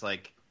mean is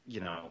like,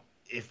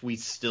 if we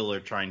still are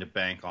trying to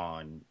bank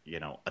on,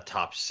 a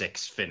top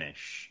 6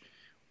 finish,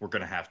 we're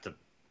going to have to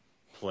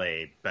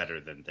play better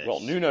than this. Well,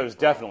 Nuno's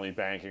definitely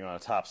banking on a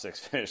top 6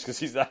 finish because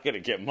he's not going to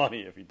get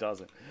money if he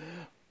doesn't.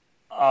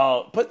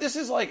 But this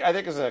is like, I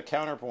think as a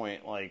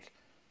counterpoint, like,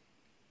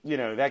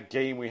 that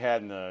game we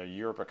had in the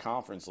Europa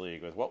Conference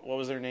League with, what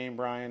was their name,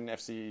 Brian?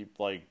 FC,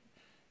 like,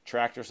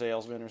 tractor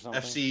salesman or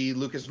something? FC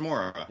Lucas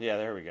Moura. Yeah,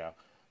 there we go.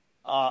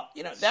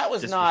 That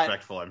was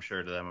disrespectful, I'm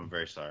sure, to them. I'm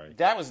very sorry.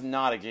 That was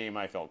not a game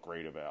I felt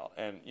great about.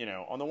 And,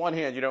 on the one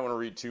hand, you don't want to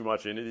read too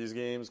much into these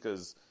games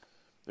because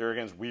they're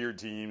against weird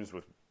teams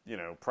with,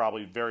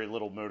 probably very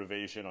little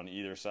motivation on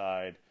either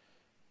side.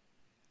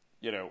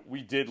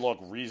 We did look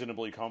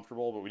reasonably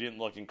comfortable, but we didn't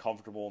look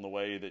uncomfortable in the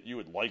way that you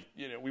would like.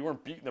 We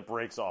weren't beating the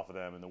brakes off of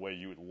them in the way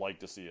you would like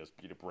to see us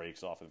beat the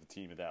brakes off of a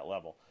team at that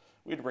level.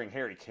 We had to bring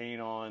Harry Kane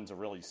on to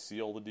really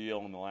seal the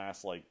deal in the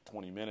last,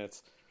 20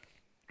 minutes.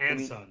 And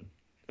Son.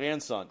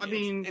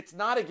 It's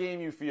not a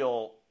game you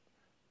feel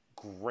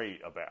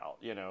great about.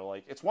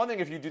 It's one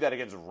thing if you do that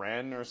against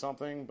Rennes or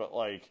something, but,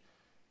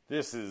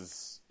 this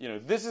is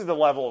the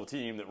level of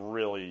team that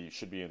really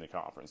should be in the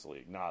Conference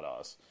League, not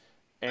us.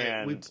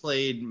 And we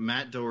played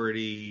Matt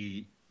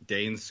Doherty,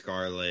 Dane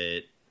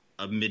Scarlett,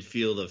 a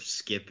midfield of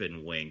Skip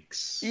and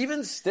Winks.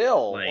 Even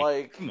still,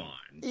 come on.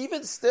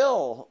 Even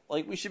still,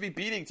 we should be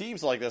beating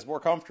teams like this more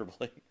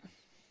comfortably.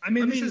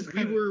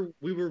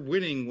 We were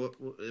winning.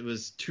 It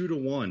was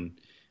 2-1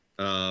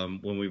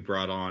 when we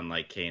brought on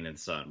Kane and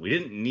Son. We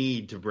didn't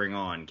need to bring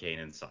on Kane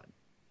and Son.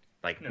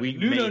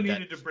 Nuno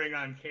needed to bring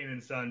on Kane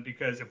and Son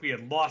because if we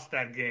had lost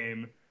that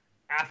game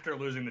after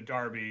losing the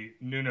derby,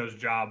 Nuno's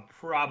job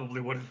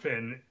probably would have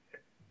been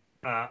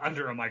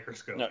under a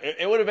microscope. No,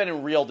 it would have been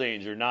in real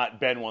danger, not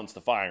Ben wants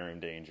to fire him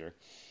danger.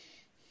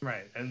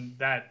 Right, and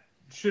that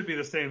should be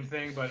the same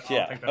thing, but I'll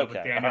Yeah, take that up with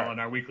okay, Daniel all right. in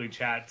our weekly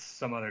chats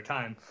some other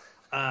time.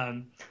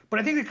 But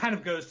I think it kind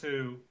of goes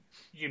to,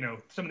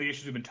 some of the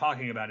issues we've been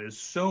talking about is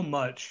so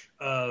much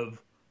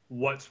of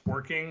what's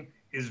working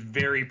is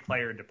very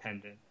player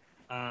dependent.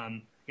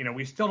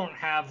 We still don't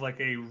have like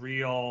a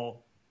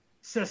real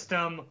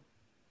system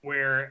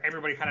where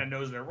everybody kind of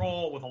knows their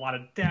role with a lot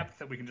of depth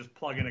that we can just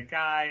plug in a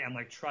guy and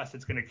like trust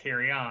it's going to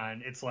carry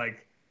on. It's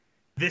like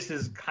this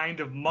is kind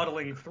of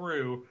muddling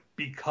through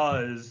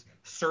because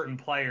certain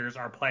players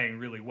are playing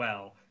really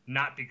well,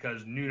 not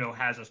because Nuno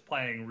has us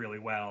playing really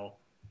well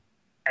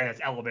and it's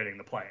elevating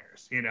the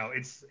players.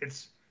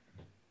 It's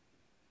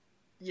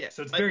Yeah.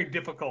 so it's very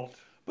difficult.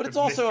 But to it's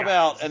also misguide.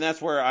 about, and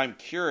that's where I'm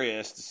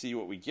curious to see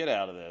what we get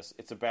out of this,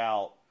 it's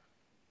about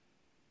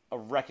a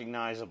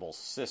recognizable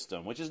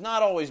system, which has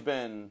not always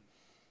been,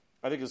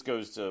 I think this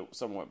goes to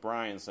some of what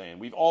Brian's saying.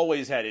 We've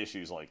always had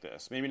issues like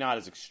this. Maybe not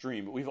as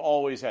extreme, but we've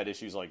always had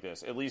issues like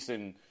this, at least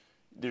when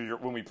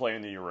we play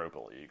in the Europa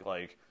League.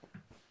 Like,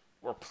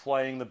 we're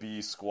playing the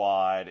B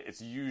squad.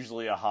 It's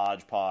usually a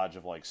hodgepodge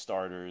of, like,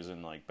 starters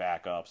and, like,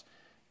 backups.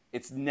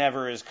 It's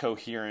never as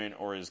coherent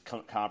or as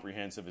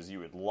comprehensive as you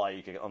would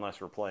like,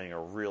 unless we're playing a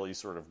really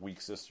sort of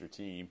weak sister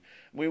team.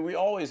 We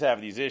always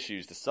have these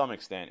issues to some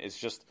extent. It's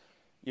just,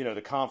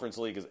 the Conference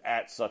League is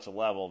at such a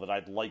level that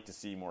I'd like to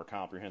see more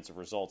comprehensive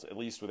results, at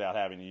least without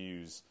having to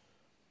use,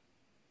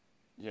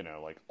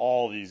 like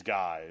all these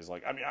guys.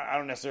 Like, I mean, I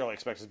don't necessarily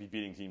expect us to be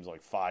beating teams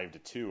like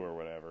 5-2 or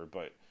whatever,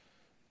 but,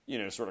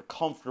 sort of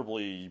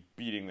comfortably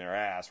beating their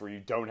ass where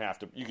you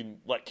can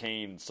let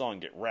Kane and Son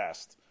get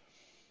rest.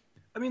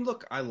 I mean,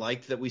 look, I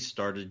liked that we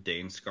started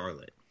Dane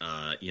Scarlett.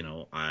 I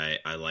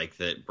like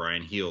that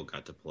Brian Heel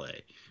got to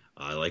play.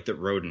 I like that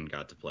Rodin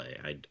got to play.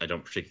 I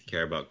don't particularly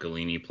care about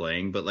Galini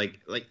playing, but like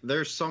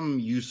there's some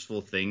useful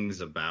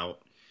things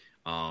about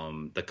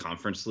the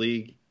Conference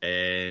League,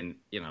 and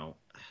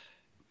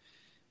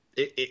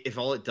if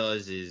all it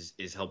does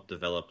is help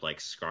develop like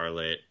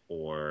Scarlett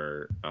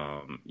or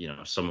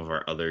some of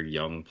our other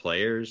young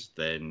players,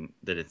 then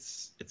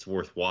it's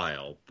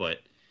worthwhile. But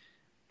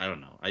I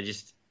don't know.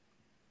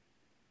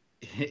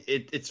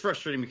 It's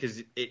frustrating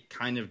because it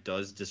kind of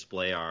does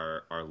display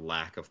our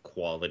lack of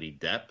quality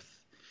depth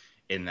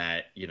in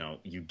that,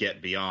 you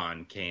get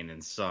beyond Kane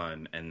and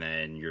Son and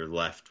then you're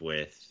left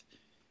with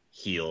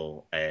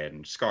Heel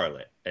and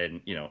Scarlett.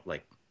 And,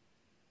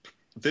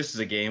 this is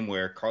a game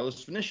where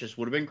Carlos Vinicius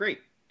would have been great.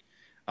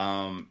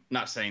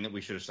 Not saying that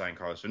we should have signed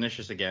Carlos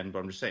Vinicius again, but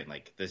I'm just saying,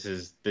 like, this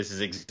is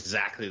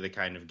exactly the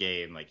kind of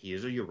game, like, he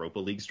is a Europa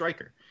League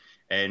striker.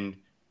 And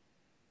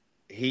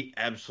he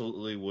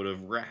absolutely would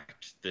have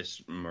wrecked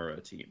this Mura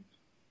team.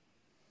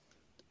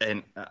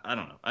 And I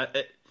don't know.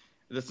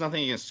 That's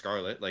nothing against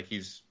Scarlett. Like,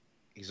 he's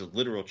a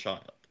literal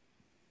child.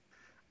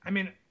 I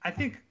mean, I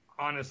think,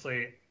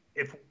 honestly,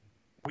 if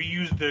we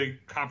use the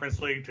Conference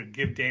League to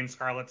give Dane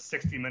Scarlett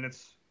 60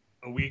 minutes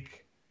a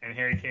week and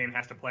Harry Kane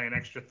has to play an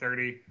extra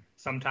 30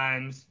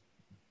 sometimes,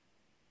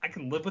 I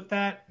can live with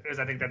that, because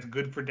I think that's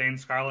good for Dane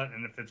Scarlett.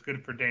 And if it's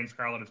good for Dane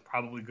Scarlett, it's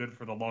probably good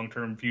for the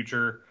long-term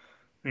future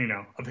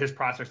of his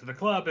prospects of the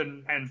club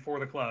and for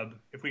the club.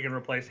 If we can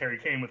replace Harry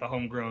Kane with a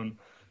homegrown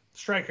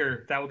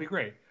striker, that would be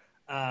great.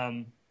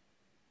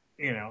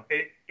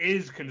 It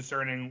is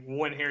concerning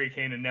when Harry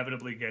Kane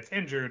inevitably gets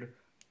injured.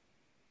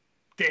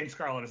 Dane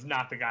Scarlett is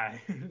not the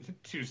guy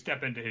to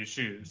step into his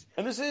shoes.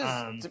 And this is,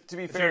 to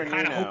be So fair you're to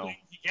kind of Nuno, hoping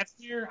he gets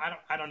there.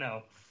 I don't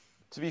know.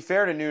 to be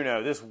fair to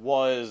Nuno, this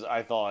was,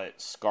 I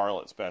thought,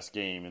 Scarlett's best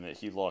game in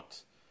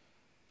that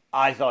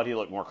I thought he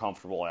looked more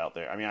comfortable out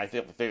there. I mean, I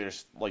think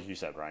there's, like you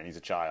said, Brian, he's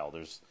a child.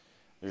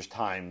 There's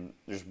time,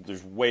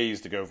 there's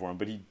ways to go for him,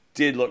 but he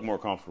did look more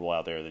comfortable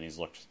out there than he's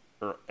looked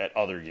at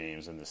other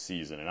games in this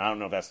season. And I don't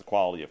know if that's the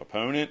quality of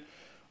opponent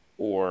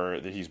or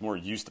that he's more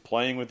used to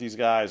playing with these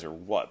guys or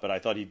what, but I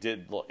thought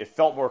it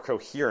felt more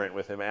coherent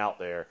with him out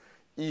there,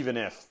 even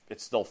if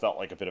it still felt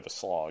like a bit of a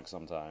slog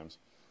sometimes.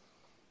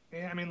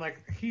 Yeah, I mean, like,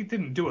 he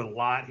didn't do a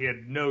lot. He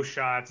had no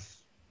shots,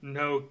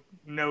 no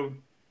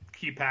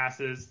key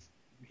passes.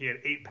 He had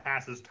 8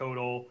 passes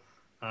total.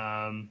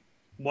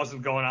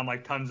 Wasn't going on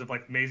like tons of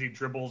like mazy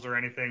dribbles or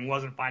anything.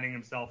 Wasn't finding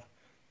himself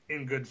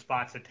in good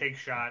spots to take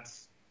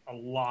shots a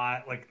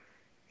lot. Like,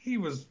 he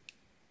was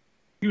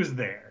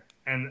there,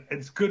 and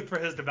it's good for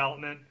his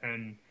development.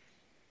 And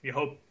you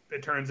hope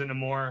it turns into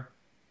more.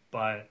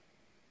 But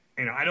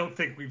I don't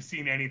think we've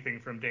seen anything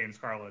from Dane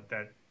Scarlett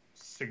that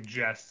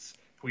suggests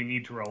if we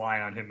need to rely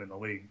on him in the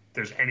league,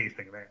 there's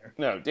anything there.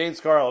 No, Dane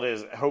Scarlett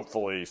is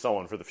hopefully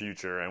someone for the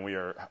future, and we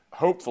are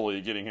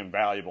hopefully getting him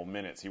valuable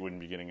minutes he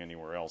wouldn't be getting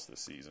anywhere else this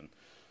season.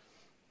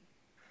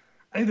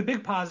 I think the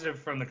big positive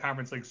from the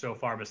Conference League so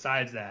far,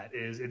 besides that,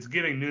 is it's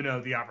giving Nuno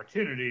the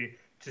opportunity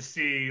to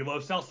see Lo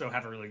Celso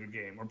have a really good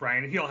game or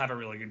Brian Heel have a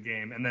really good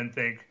game, and then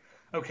think,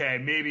 okay,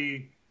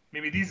 maybe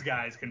these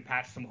guys can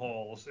patch some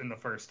holes in the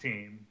first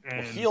team.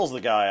 And Heel's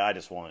the guy I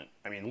just want.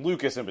 I mean,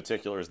 Lucas in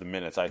particular is the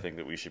minutes I think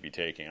that we should be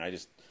taking.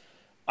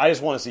 I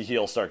just want to see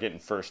Heel start getting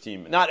first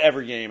team. Not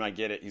every game, I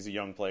get it. He's a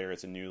young player.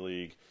 It's a new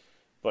league.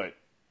 But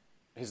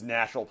his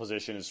natural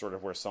position is sort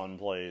of where Son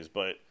plays.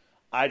 But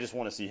I just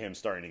want to see him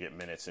starting to get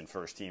minutes in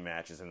first team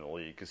matches in the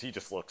league because he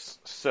just looks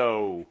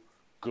so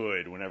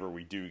good whenever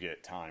we do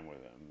get time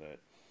with him.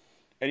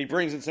 And he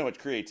brings in so much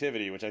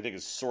creativity, which I think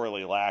is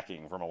sorely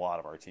lacking from a lot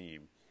of our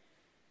team.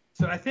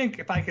 So I think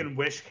if I can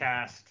wish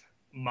cast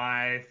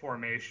my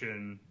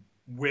formation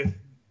with,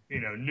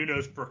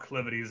 Nuno's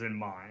proclivities in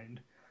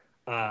mind,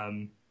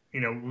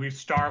 we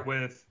start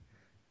with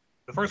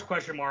the first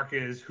question mark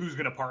is who's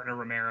going to partner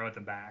Romero at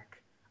the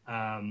back.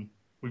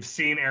 We've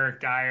seen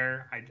Eric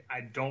Dyer.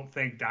 I don't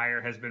think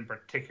Dyer has been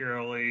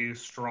particularly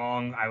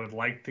strong. I would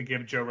like to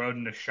give Joe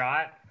Rodon a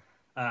shot.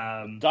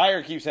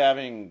 Dyer keeps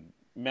having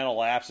mental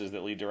lapses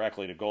that lead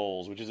directly to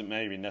goals, which isn't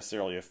maybe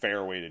necessarily a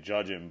fair way to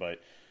judge him,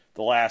 but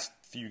the last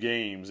few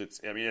games,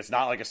 it's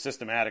not like a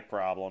systematic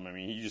problem. I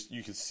mean,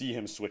 you could see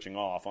him switching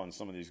off on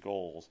some of these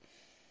goals.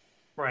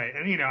 Right.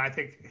 And, I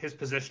think his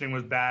positioning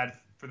was bad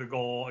for the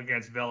goal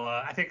against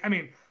Villa. I think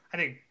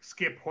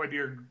Skip,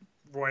 Højbjerg,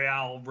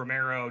 Royale,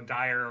 Romero,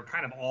 Dyer,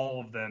 kind of all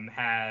of them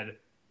had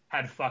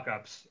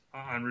fuck-ups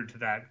en route to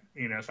that,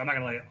 so I'm not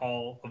going to lay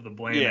all of the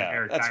blame at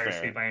Eric Dyer's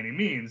feet by any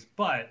means,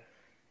 but,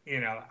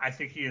 I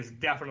think he is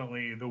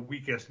definitely the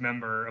weakest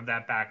member of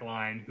that back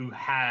line who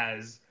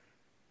has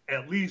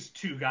at least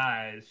two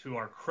guys who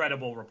are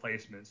credible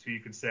replacements who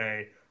you could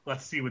say,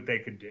 let's see what they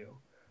could do.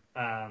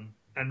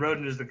 And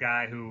Rodon is the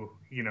guy who,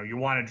 you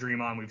want to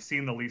dream on. We've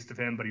seen the least of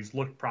him, but he's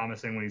looked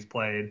promising when he's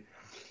played.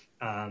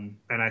 And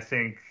I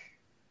think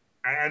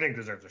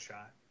deserves a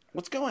shot.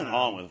 What's going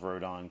on with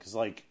Rodon? Because,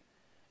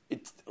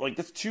 it's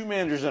that's two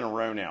managers in a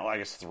row now. I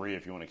guess three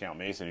if you want to count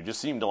Mason, who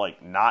just seem to,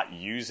 not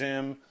use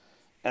him.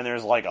 And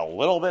there's, a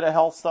little bit of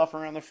health stuff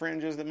around the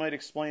fringes that might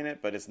explain it,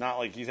 but it's not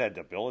like he's had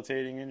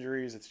debilitating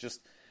injuries. It's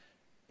just...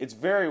 It's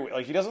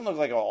very, he doesn't look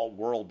like a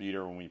world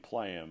beater when we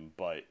play him,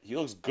 but he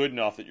looks good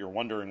enough that you're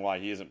wondering why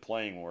he isn't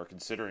playing more,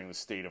 considering the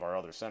state of our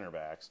other center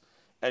backs.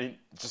 And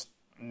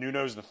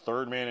Nuno's the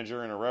third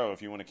manager in a row,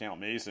 if you want to count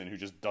Mason, who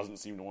just doesn't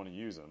seem to want to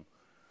use him.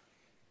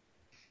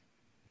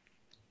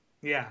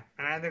 Yeah,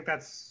 and I think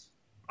that's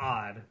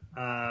odd.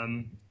 I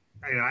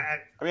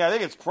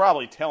think it's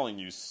probably telling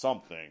you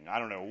something. I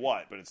don't know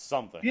what, but it's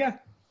something. Yeah.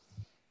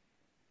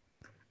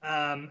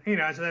 So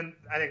then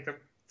I think the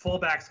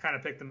fullbacks kind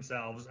of pick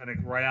themselves. I think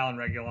Royale and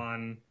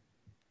Reguilon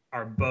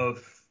are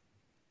both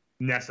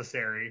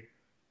necessary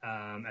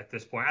at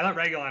this point. I thought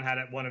Reguilon had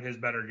one of his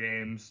better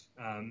games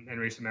in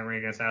recent memory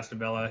against Aston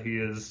Villa. He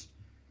is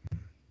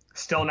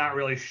still not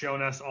really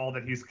shown us all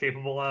that he's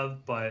capable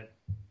of, but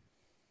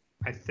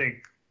I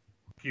think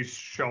he's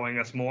showing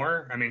us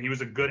more. I mean, he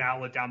was a good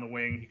outlet down the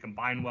wing. He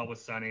combined well with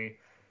Sonny.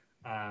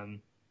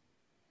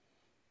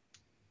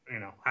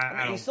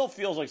 He still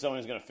feels like someone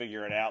who's going to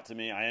figure it out to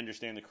me. I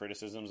understand the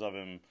criticisms of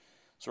him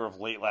sort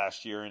of late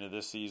last year into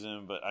this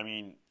season, but,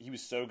 he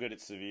was so good at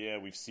Sevilla.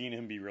 We've seen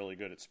him be really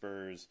good at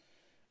Spurs.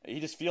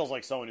 He just feels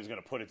like someone who's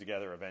going to put it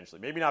together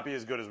eventually. Maybe not be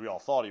as good as we all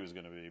thought he was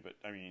going to be, but,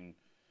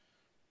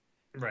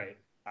 Right.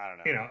 I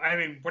don't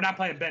know. We're not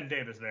playing Ben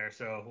Davis there,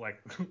 so,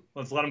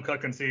 let's let him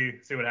cook and see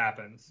what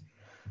happens.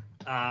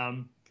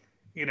 And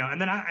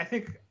then I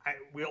think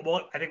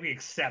we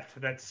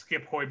accept that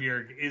Skip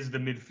Højbjerg is the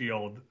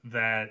midfield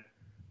that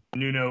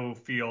Nuno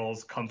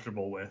feels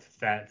comfortable with,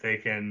 that they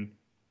can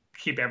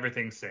keep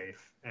everything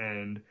safe,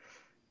 and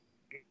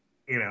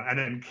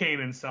then Kane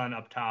and Son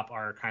up top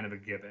are kind of a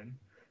given.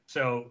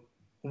 So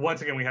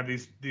once again, we have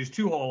these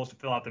two holes to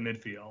fill out the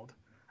midfield.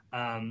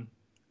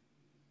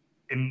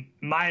 In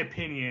my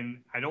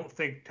opinion, I don't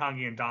think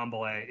Tanguy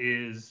Ndombele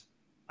is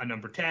a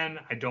number 10.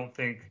 I don't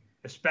think,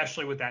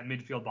 especially with that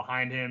midfield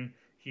behind him,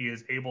 he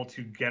is able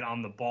to get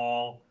on the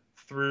ball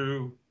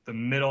through the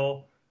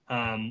middle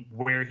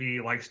where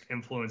he likes to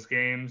influence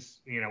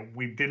games.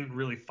 We didn't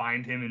really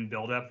find him in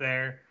build-up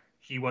there.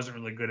 He wasn't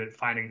really good at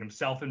finding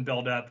himself in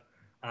build-up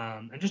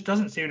and just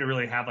doesn't seem to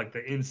really have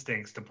the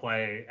instincts to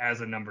play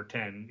as a number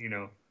 10,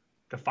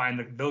 to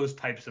find those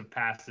types of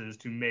passes,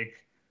 to make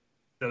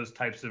those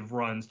types of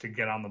runs, to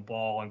get on the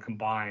ball and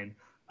combine.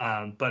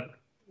 But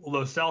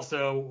Lo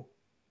Celso,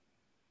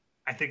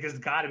 I think, has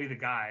got to be the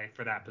guy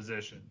for that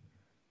position.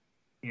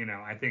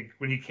 I think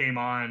when he came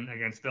on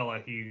against Villa,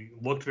 he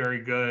looked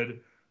very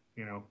good.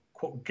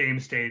 Game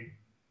state,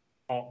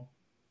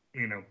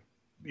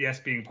 yes,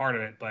 being part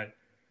of it, but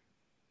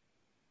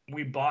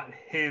we bought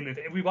him.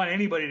 If we bought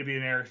anybody to be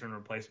an Eriksen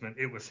replacement,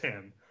 it was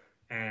him.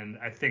 And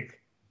I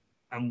think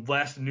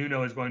unless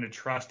Nuno is going to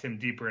trust him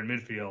deeper in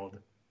midfield,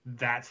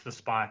 that's the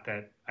spot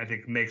that I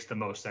think makes the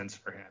most sense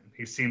for him.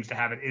 He seems to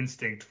have an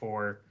instinct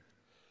for,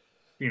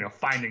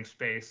 finding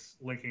space,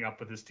 linking up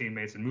with his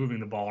teammates, and moving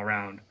the ball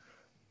around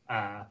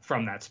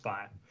from that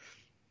spot.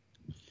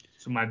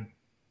 So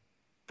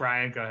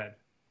Brian, go ahead.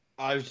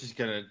 I was just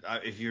gonna,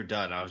 if you're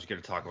done, I was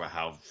gonna talk about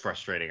how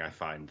frustrating I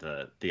find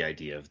the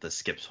idea of the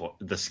Skip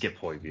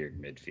Højbjerg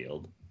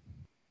midfield.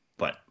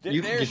 But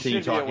you can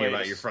continue talking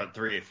about your front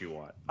three if you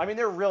want.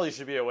 There really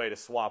should be a way to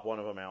swap one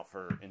of them out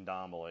for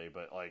Ndombele,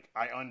 but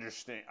I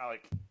understand.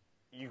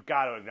 you've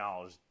got to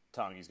acknowledge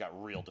Tanguy's got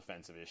real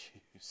defensive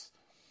issues.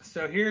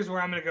 So here's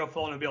where I'm going to go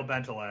full Nabil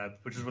Bentaleb,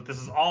 which is what this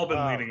has all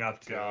been leading up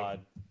to. God.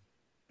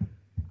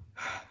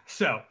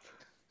 So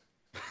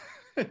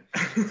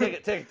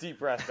take a deep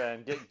breath,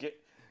 Ben.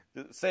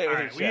 Say it with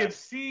your right,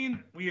 chest.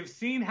 we have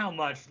seen how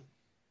much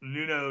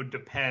Nuno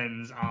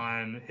depends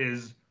on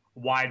his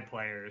wide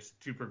players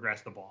to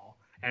progress the ball.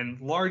 And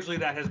largely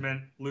that has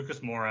meant Lucas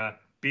Moura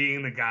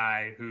being the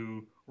guy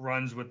who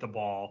runs with the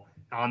ball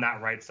on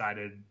that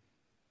right-sided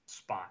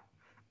spot.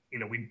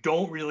 We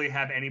don't really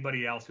have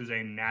anybody else who's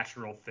a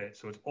natural fit.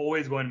 So it's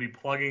always going to be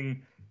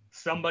plugging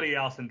somebody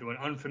else into an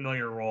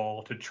unfamiliar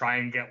role to try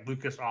and get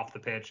Lucas off the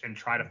pitch and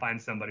try to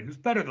find somebody who's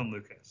better than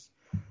Lucas.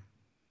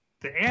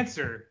 The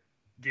answer,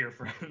 dear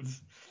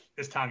friends,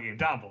 is Tanguy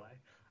Ndombele.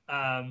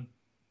 I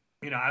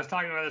was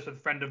talking about this with a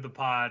friend of the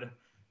pod,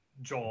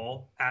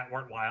 Joel, at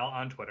Wortwhile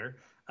on Twitter.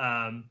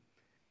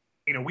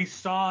 We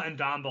saw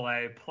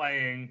Ndombele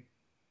playing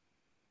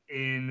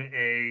in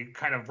a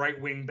kind of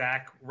right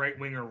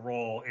winger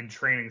role in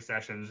training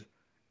sessions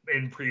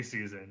in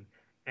preseason,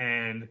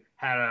 and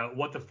had a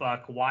what the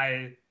fuck,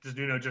 why does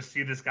Nuno just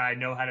see this guy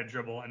know how to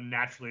dribble and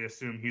naturally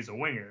assume he's a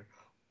winger?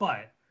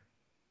 But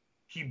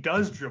he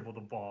does dribble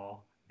the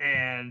ball,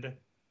 and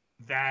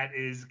that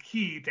is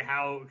key to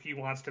how he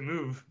wants to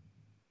move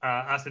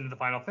us into the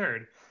final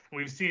third. And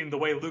we've seen the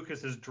way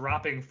Lucas is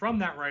dropping from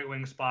that right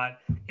wing spot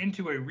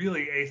into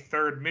a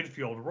third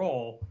midfield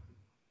role.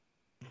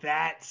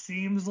 That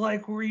seems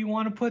like where you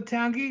want to put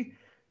Tanguy.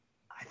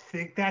 I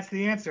think that's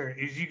the answer,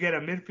 is you get a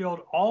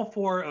midfield, all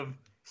four of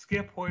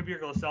Skip,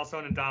 Højbjerg, Lo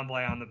Celso, and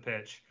Ndombele on the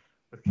pitch,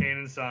 with Kane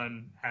and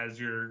Son as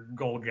your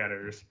goal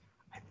getters.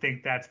 I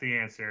think that's the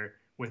answer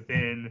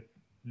within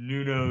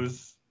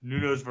Nuno's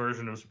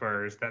version of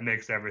Spurs that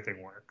makes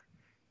everything work.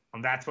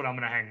 And that's what I'm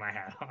going to hang my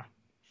hat on.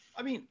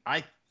 I mean,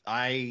 I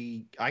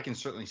can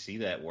certainly see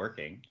that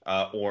working,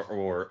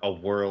 or a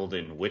world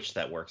in which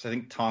that works. I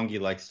think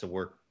Tanguy likes to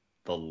work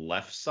the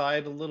left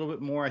side a little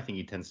bit more. I think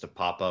he tends to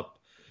pop up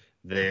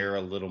there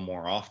a little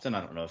more often. I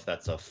don't know if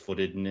that's a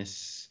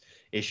footedness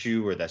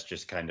issue or that's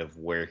just kind of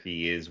where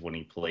he is when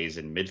he plays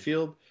in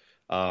midfield.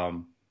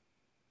 But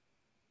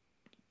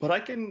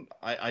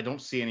I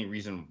don't see any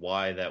reason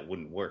why that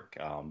wouldn't work.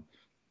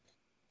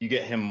 You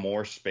get him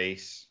more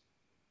space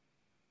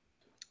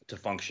to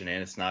function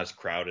in. It's not as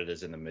crowded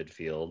as in the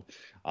midfield.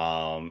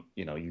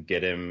 You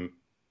get him,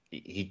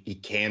 he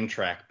can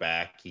track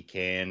back. He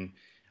can,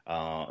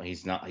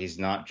 he's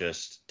not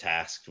just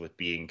tasked with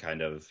being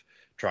kind of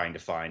trying to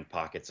find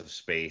pockets of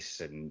space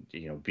and,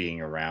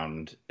 being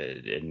around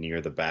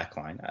near the back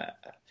line.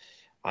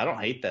 I don't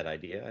hate that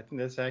idea. I think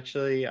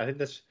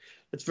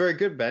that's very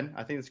good, Ben.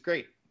 I think it's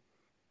great.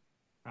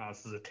 Oh,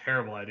 this is a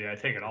terrible idea. I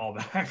take it all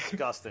back.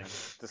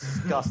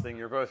 Disgusting.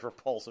 You're both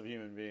repulsive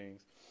human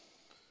beings.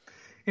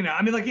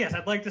 Yes,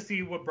 I'd like to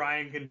see what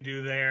Brian can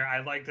do there.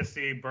 I'd like to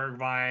see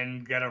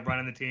Bergwijn get a run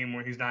in the team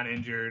where he's not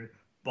injured,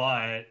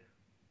 but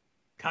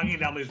Tanguy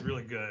Ndombele is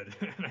really good.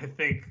 And I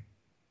think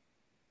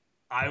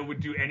I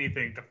would do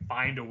anything to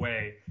find a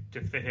way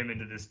to fit him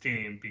into this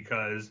team,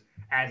 because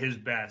at his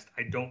best,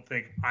 I don't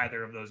think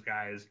either of those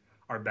guys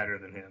are better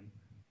than him.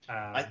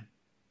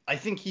 I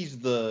think he's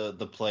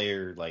the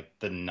player, like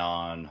the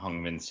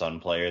non-Heung-min Son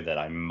player that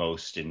I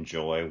most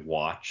enjoy to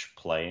watch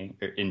play.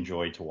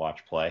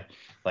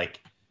 Like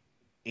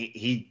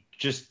he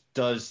just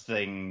does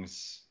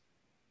things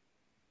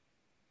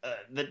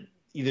that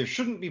either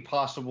shouldn't be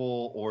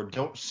possible or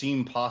don't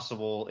seem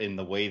possible in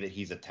the way that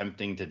he's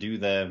attempting to do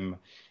them.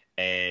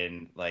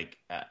 And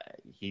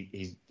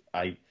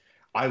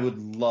I would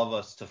love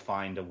us to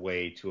find a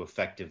way to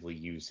effectively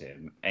use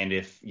him. And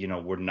if,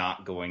 we're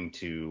not going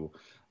to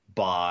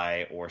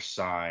buy or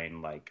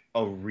sign like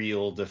a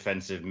real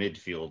defensive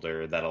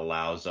midfielder that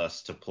allows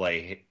us to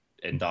play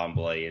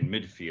Ndombele in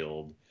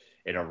midfield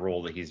in a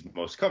role that he's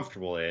most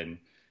comfortable in,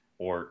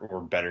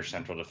 or better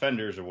central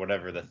defenders, or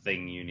whatever the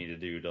thing you need to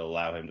do to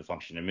allow him to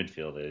function in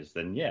midfield is,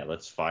 then yeah,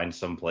 let's find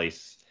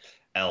someplace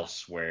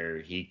else where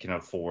he can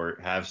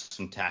have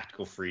some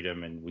tactical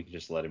freedom and we can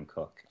just let him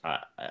cook.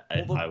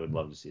 I would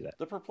love to see that.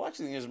 The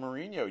perplexing thing is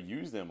Mourinho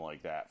used him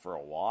like that for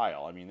a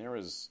while. I mean, there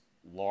was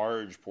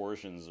large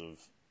portions of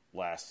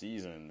last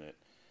season that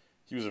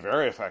he was a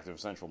very effective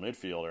central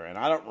midfielder, and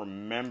I don't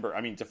remember.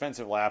 I mean,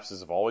 defensive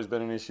lapses have always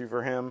been an issue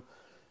for him,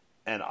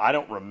 and I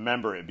don't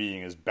remember it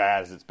being as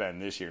bad as it's been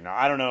this year. Now,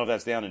 I don't know if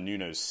that's down to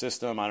Nuno's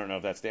system. I don't know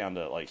if that's down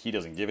to, he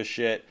doesn't give a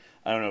shit.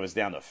 I don't know if it's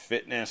down to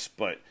fitness,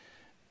 but,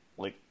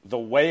 the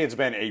way it's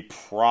been a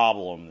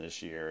problem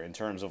this year in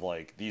terms of,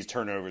 these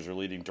turnovers are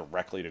leading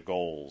directly to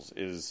goals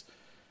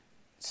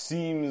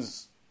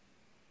seems,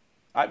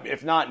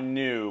 if not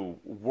new,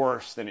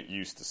 worse than it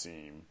used to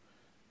seem.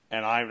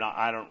 And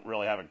I don't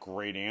really have a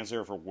great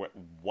answer for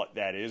what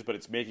that is, but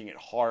it's making it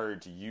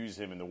hard to use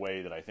him in the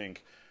way that I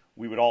think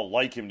we would all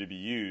like him to be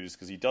used,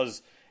 because he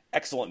does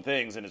excellent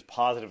things and has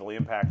positively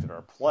impacted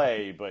our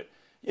play. But,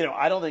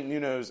 I don't think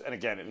Nuno's, and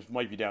again, it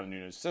might be down to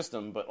Nuno's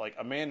system, but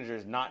a manager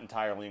is not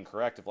entirely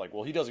incorrect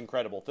if he does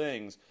incredible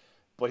things,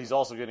 but he's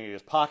also going to get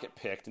his pocket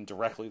picked and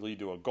directly lead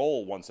to a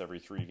goal once every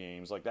 3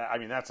 games. Like that, I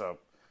mean, that's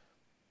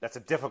a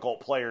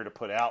difficult player to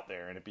put out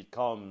there, and it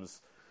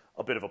becomes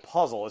a bit of a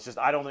puzzle. It's just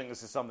I don't think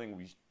this is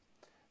something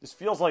this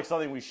feels like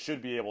something we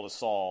should be able to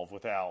solve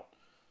without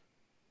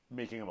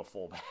making him a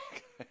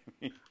fullback.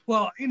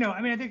 Well,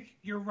 I think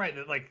you're right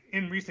that like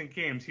in recent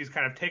games he's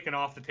kind of taken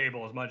off the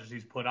table as much as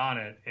he's put on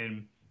it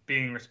in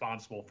being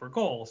responsible for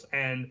goals,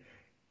 and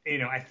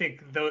I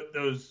think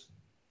those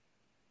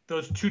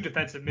 2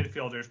 defensive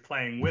midfielders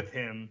playing with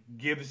him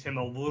gives him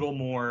a little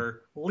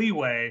more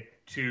leeway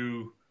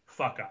to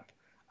fuck up,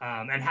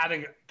 and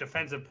having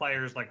defensive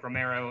players like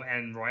Romero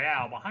and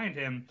Royale behind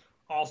him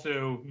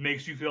also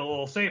makes you feel a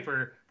little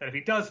safer that if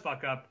he does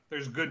fuck up,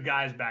 there's good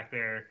guys back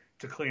there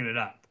to clean it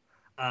up.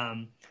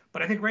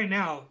 But I think right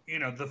now,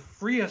 the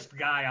freest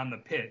guy on the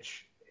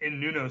pitch in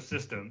Nuno's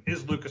system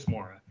is Lucas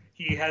Moura.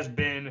 He has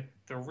been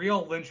the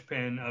real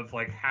linchpin of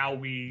like how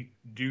we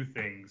do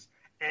things.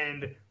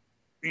 And,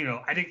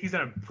 I think he's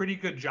done a pretty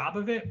good job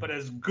of it, but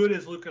as good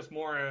as Lucas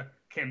Moura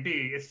can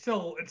be, it's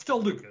still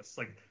Lucas.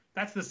 Like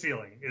that's the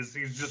ceiling, is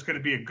he's just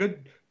going to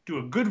do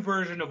a good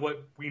version of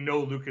what we know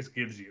Lucas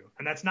gives you.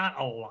 And that's not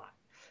a lot.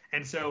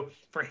 And so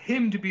for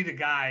him to be the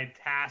guy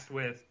tasked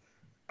with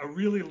a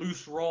really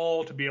loose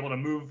role, to be able to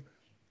move,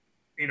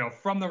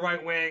 from the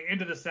right wing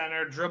into the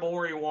center, dribble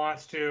where he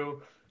wants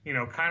to,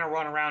 kind of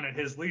run around at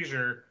his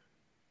leisure,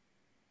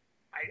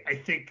 I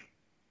think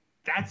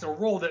that's a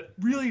role that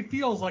really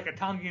feels like a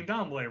Tanguy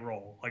Ndombele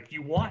role. Like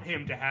you want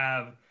him to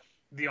have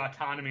the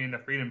autonomy and the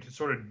freedom to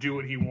sort of do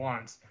what he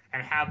wants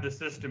and have the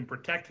system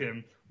protect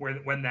him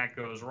when that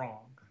goes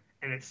wrong.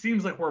 And it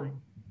seems like we're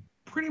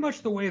pretty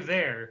much the way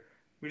there.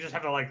 We just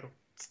have to like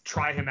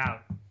try him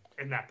out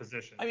in that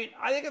position. I mean,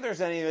 I think if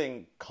there's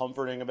anything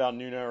comforting about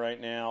Nuno right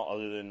now,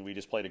 other than we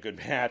just played a good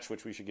match,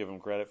 which we should give him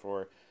credit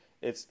for,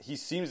 he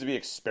seems to be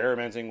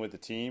experimenting with the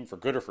team, for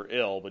good or for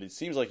ill, but it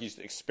seems like he's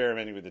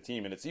experimenting with the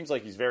team, and it seems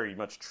like he's very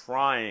much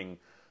trying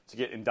to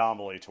get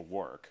Ndombele to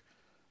work.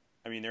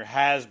 I mean, there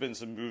has been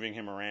some moving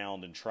him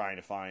around and trying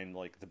to find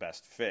like the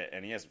best fit,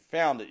 and he hasn't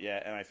found it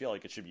yet, and I feel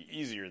like it should be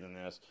easier than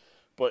this.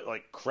 But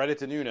like, credit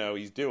to Nuno,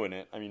 he's doing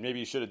it. I mean, maybe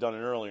he should have done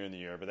it earlier in the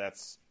year, but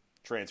that's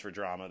transfer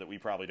drama that we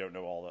probably don't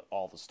know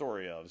all the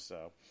story of.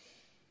 So,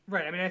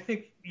 right. I mean, I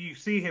think you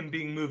see him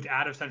being moved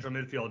out of central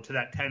midfield to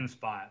that 10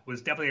 spot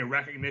was definitely a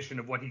recognition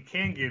of what he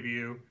can give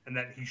you and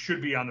that he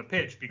should be on the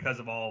pitch because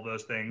of all of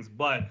those things,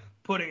 but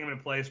putting him in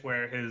a place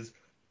where his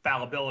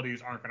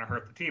fallibilities aren't going to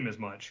hurt the team as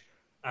much.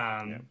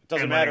 It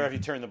doesn't matter if you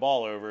turn the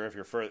ball over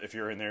if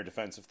you're in their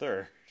defensive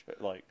third.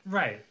 Like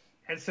right.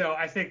 And so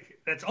I think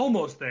that's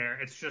almost there.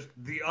 It's just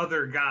the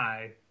other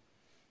guy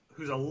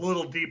who's a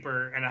little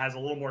deeper and has a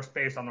little more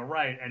space on the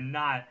right and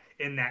not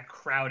in that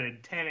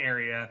crowded 10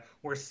 area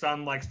where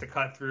Son likes to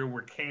cut through,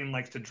 where Kane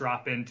likes to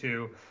drop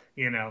into,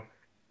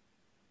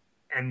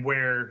 and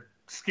where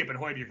Skip and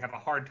Højbjerg have a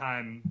hard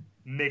time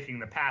making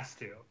the pass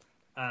to.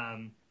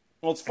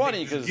 Well, it's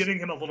funny because giving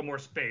him a little more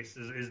space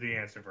is the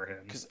answer for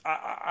him. Because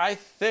I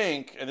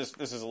think, and this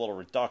is a little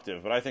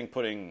reductive, but I think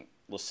putting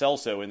Lo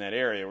Celso in that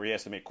area where he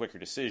has to make quicker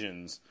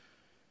decisions,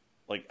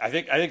 like I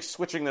think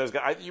switching those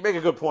guys, you make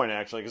a good point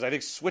actually, because I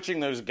think switching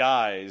those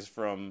guys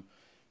from,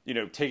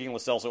 taking Lo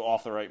Celso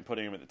off the right and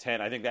putting him at the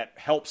 10, I think that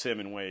helps him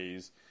in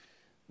ways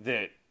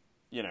that,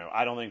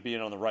 I don't think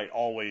being on the right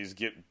always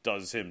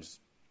does him,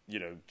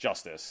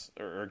 justice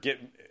or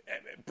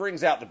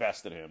brings out the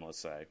best in him, let's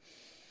say.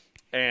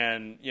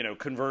 And,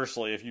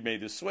 conversely, if you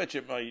made the switch,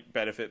 it might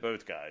benefit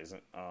both guys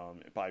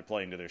by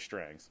playing to their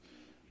strengths.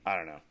 I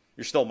don't know.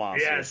 You're still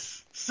monsters.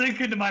 Yes,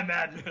 sink into my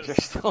madness. You're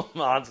still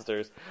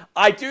monsters.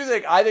 I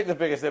think the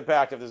biggest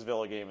impact of this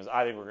Villa game is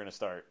I think we're going to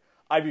start.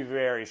 I'd be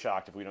very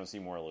shocked if we don't see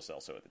more Lo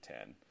Celso at the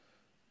 10.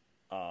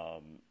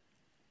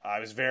 I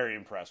was very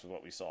impressed with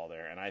what we saw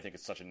there, and I think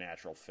it's such a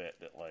natural fit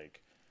that,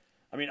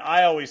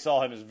 I always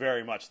saw him as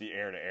very much the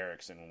heir to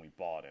Eriksen when we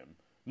bought him.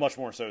 Much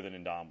more so than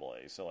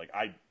Ndombele. So,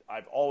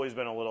 I've always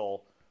been a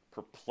little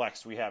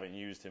perplexed we haven't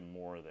used him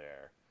more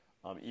there,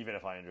 even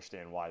if I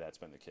understand why that's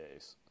been the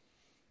case.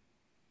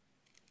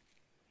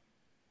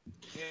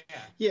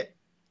 Yeah.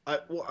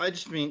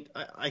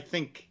 I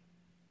think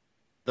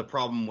the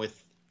problem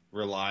with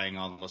relying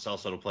on Lo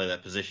Celso to play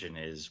that position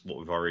is what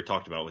we've already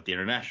talked about with the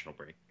international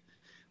break.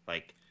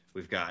 Like,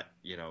 we've got,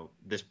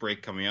 this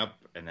break coming up,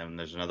 and then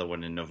there's another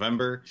one in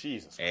November.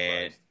 Jesus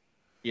and,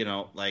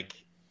 Christ.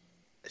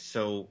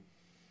 So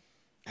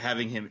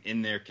having him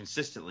in there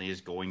consistently is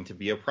going to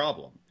be a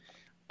problem.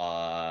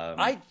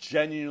 I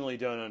genuinely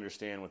don't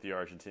understand what the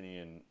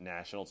Argentinian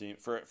national team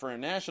for a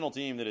national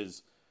team that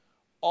is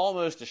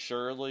almost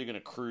assuredly going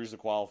to cruise the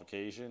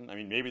qualification. I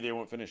mean, maybe they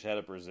won't finish ahead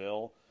of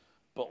Brazil,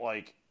 but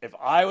if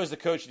I was the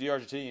coach of the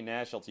Argentinian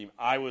national team,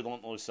 I would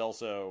want Lo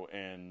Celso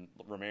and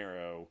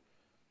Romero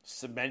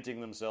cementing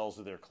themselves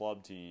with their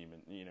club team,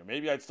 and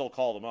maybe I'd still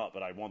call them up,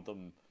 but I want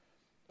them.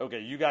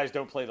 Okay, you guys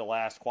don't play the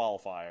last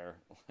qualifier.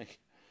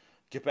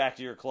 Get back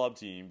to your club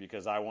team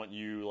because I want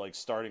you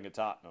starting at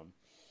Tottenham.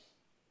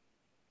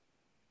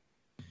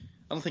 I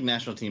don't think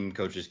national team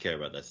coaches care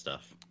about that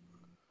stuff.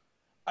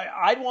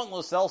 I'd want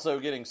Lo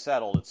Celso getting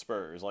settled at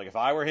Spurs. Like, if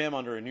I were him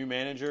under a new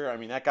manager, I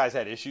mean, that guy's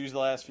had issues the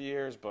last few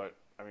years, but,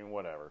 I mean,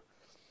 whatever.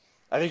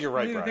 I think you're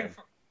right, Brian.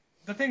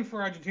 The thing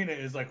for Argentina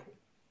is, like,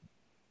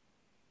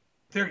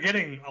 they're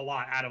getting a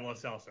lot out of Lo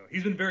Celso.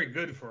 He's been very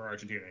good for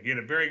Argentina. He had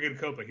a very good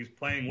Copa. He's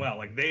playing well.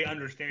 Like, they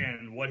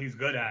understand what he's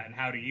good at and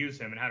how to use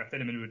him and how to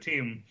fit him into a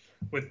team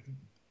with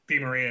Di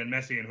Maria and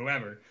Messi and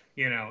whoever,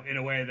 in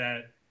a way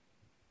that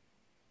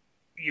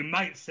you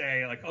might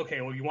say, like, okay,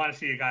 well, you want to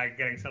see a guy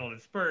getting settled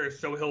at Spurs,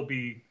 so he'll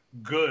be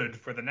good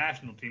for the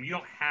national team. You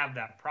don't have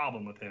that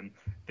problem with him.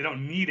 They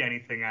don't need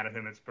anything out of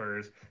him at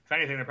Spurs. If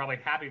anything, they're probably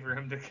happy for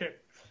him to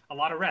get a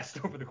lot of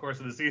rest over the course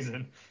of the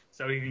season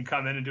so he can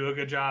come in and do a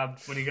good job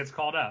when he gets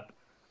called up.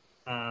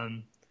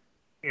 I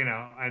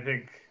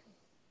think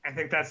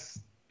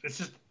it's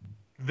just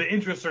the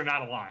interests are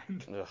not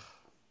aligned. Ugh.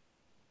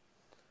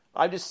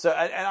 I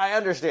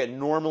understand.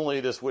 Normally,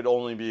 this would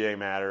only be a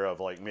matter of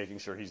like making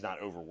sure he's not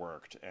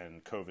overworked,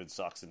 and COVID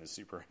sucks and is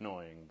super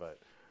annoying. But,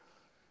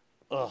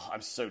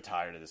 I'm so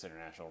tired of this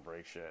international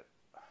break shit.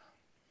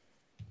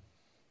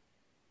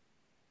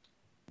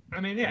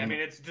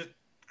 It's just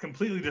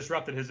completely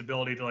disrupted his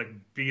ability to like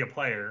be a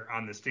player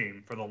on this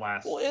team for the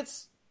last. Well,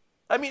 it's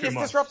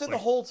disrupted the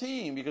whole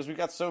team because we've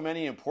got so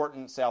many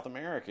important South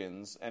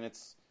Americans, and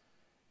it's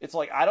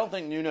like, I don't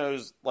think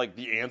Nuno's like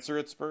the answer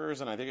at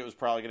Spurs, and I think it was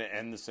probably going to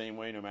end the same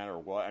way no matter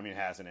what. I mean, it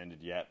hasn't ended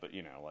yet, but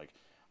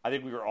I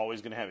think we were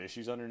always going to have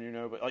issues under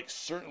Nuno, but like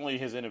certainly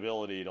his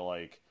inability to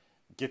like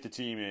get the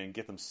team in,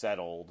 get them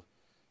settled,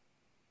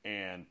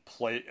 and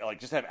play, like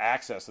just have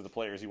access to the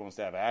players he wants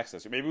to have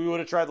access to. Maybe we would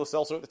have tried Lo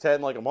Celso at the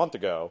 10 like a month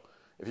ago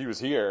if he was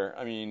here.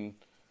 I mean,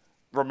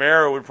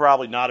 Romero would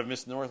probably not have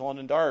missed the North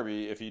London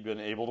Derby if he'd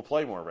been able to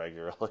play more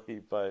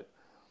regularly, but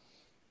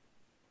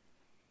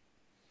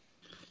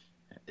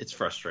it's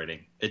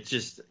frustrating. It's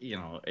just,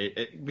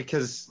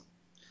 because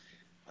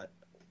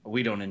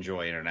we don't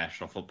enjoy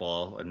international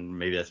football, and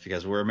maybe that's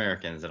because we're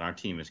Americans and our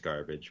team is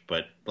garbage.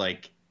 But,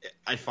 like,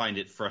 I find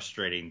it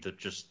frustrating that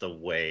just the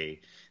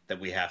way that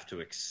we have to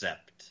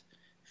accept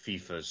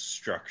FIFA's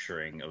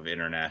structuring of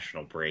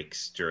international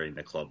breaks during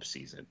the club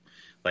season.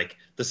 Like,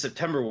 the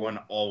September one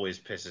always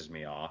pisses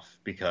me off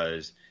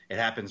because it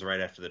happens right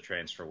after the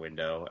transfer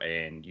window,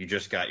 and you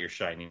just got your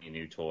shiny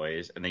new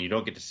toys, and then you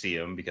don't get to see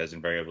them because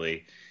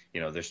invariably –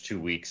 there's 2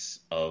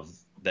 weeks of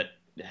that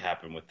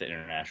happen with the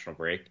international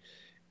break.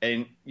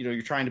 And,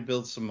 you're trying to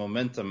build some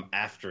momentum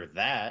after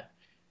that.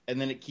 And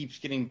then it keeps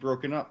getting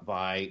broken up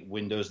by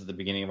windows at the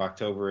beginning of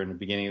October and the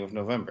beginning of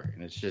November.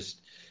 And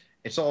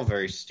it's all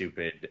very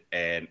stupid.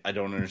 And I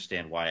don't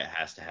understand why it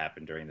has to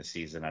happen during the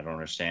season. I don't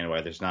understand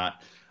why there's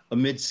not a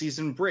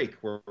mid-season break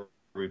where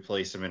we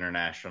play some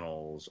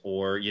internationals,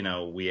 or,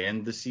 we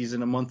end the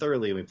season a month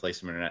early and we play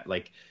some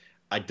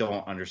I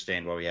don't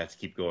understand why we have to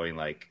keep going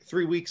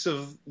 3 weeks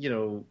of,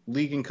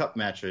 league and cup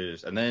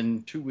matches and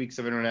then 2 weeks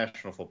of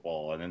international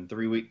football and then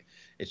 3 weeks.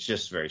 It's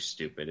just very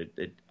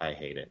stupid. I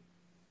hate it.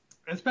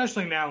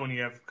 Especially now when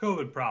you have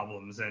COVID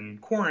problems and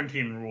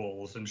quarantine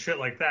rules and shit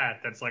like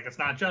that. That's like, it's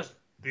not just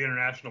the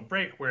international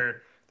break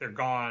where they're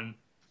gone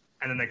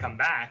and then they come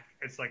back.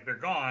 It's like they're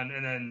gone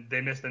and then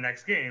they miss the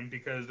next game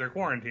because they're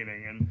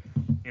quarantining. And,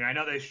 I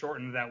know they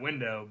shortened that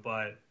window,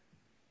 but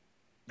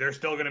they're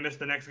still going to miss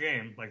the next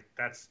game. Like,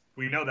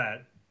 we know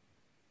that.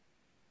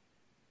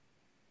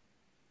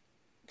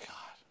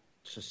 God.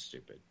 It's just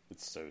stupid.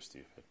 It's so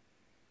stupid.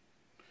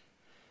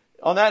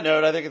 On that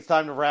note, I think it's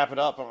time to wrap it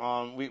up.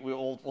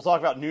 We'll talk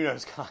about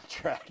Nuno's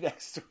contract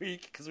next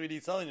week because we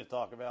need something to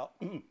talk about.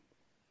 And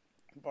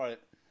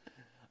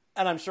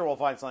I'm sure we'll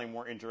find something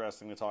more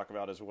interesting to talk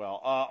about as well.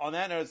 On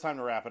that note, it's time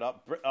to wrap it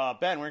up.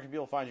 Ben, where can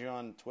people find you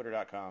on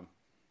Twitter.com?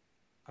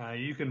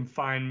 You can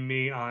find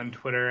me on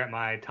Twitter at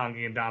my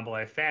Tanguy and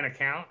Ndombele fan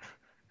account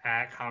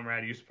at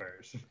Comrade U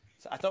Spurs.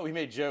 So I thought we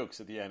made jokes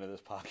at the end of this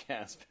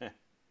podcast, Ben.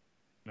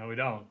 No, we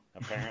don't.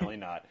 Apparently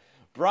not.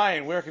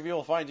 Brian, where can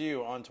people find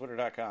you on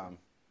Twitter.com?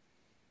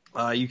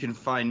 You can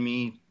find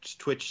me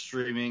Twitch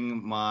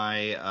streaming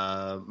my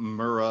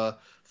Murrah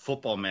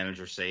Football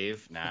Manager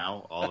save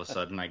now, all of a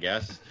sudden, I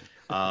guess,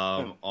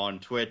 on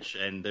Twitch.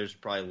 And there's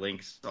probably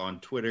links on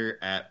Twitter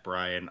at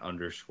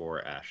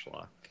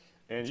Brian_Ashlock.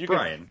 And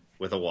Brian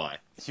with a Y.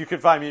 You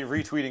can find me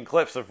retweeting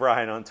clips of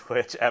Brian on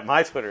Twitch at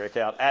my Twitter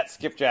account at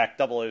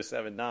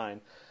skipjack0079.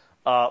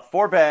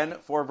 For Ben,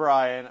 for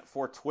Brian,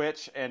 for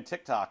Twitch and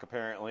TikTok,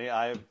 apparently,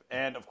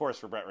 and of course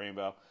for Brett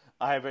Rainbow,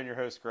 I have been your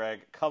host, Greg.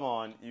 Come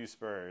on, you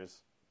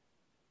Spurs.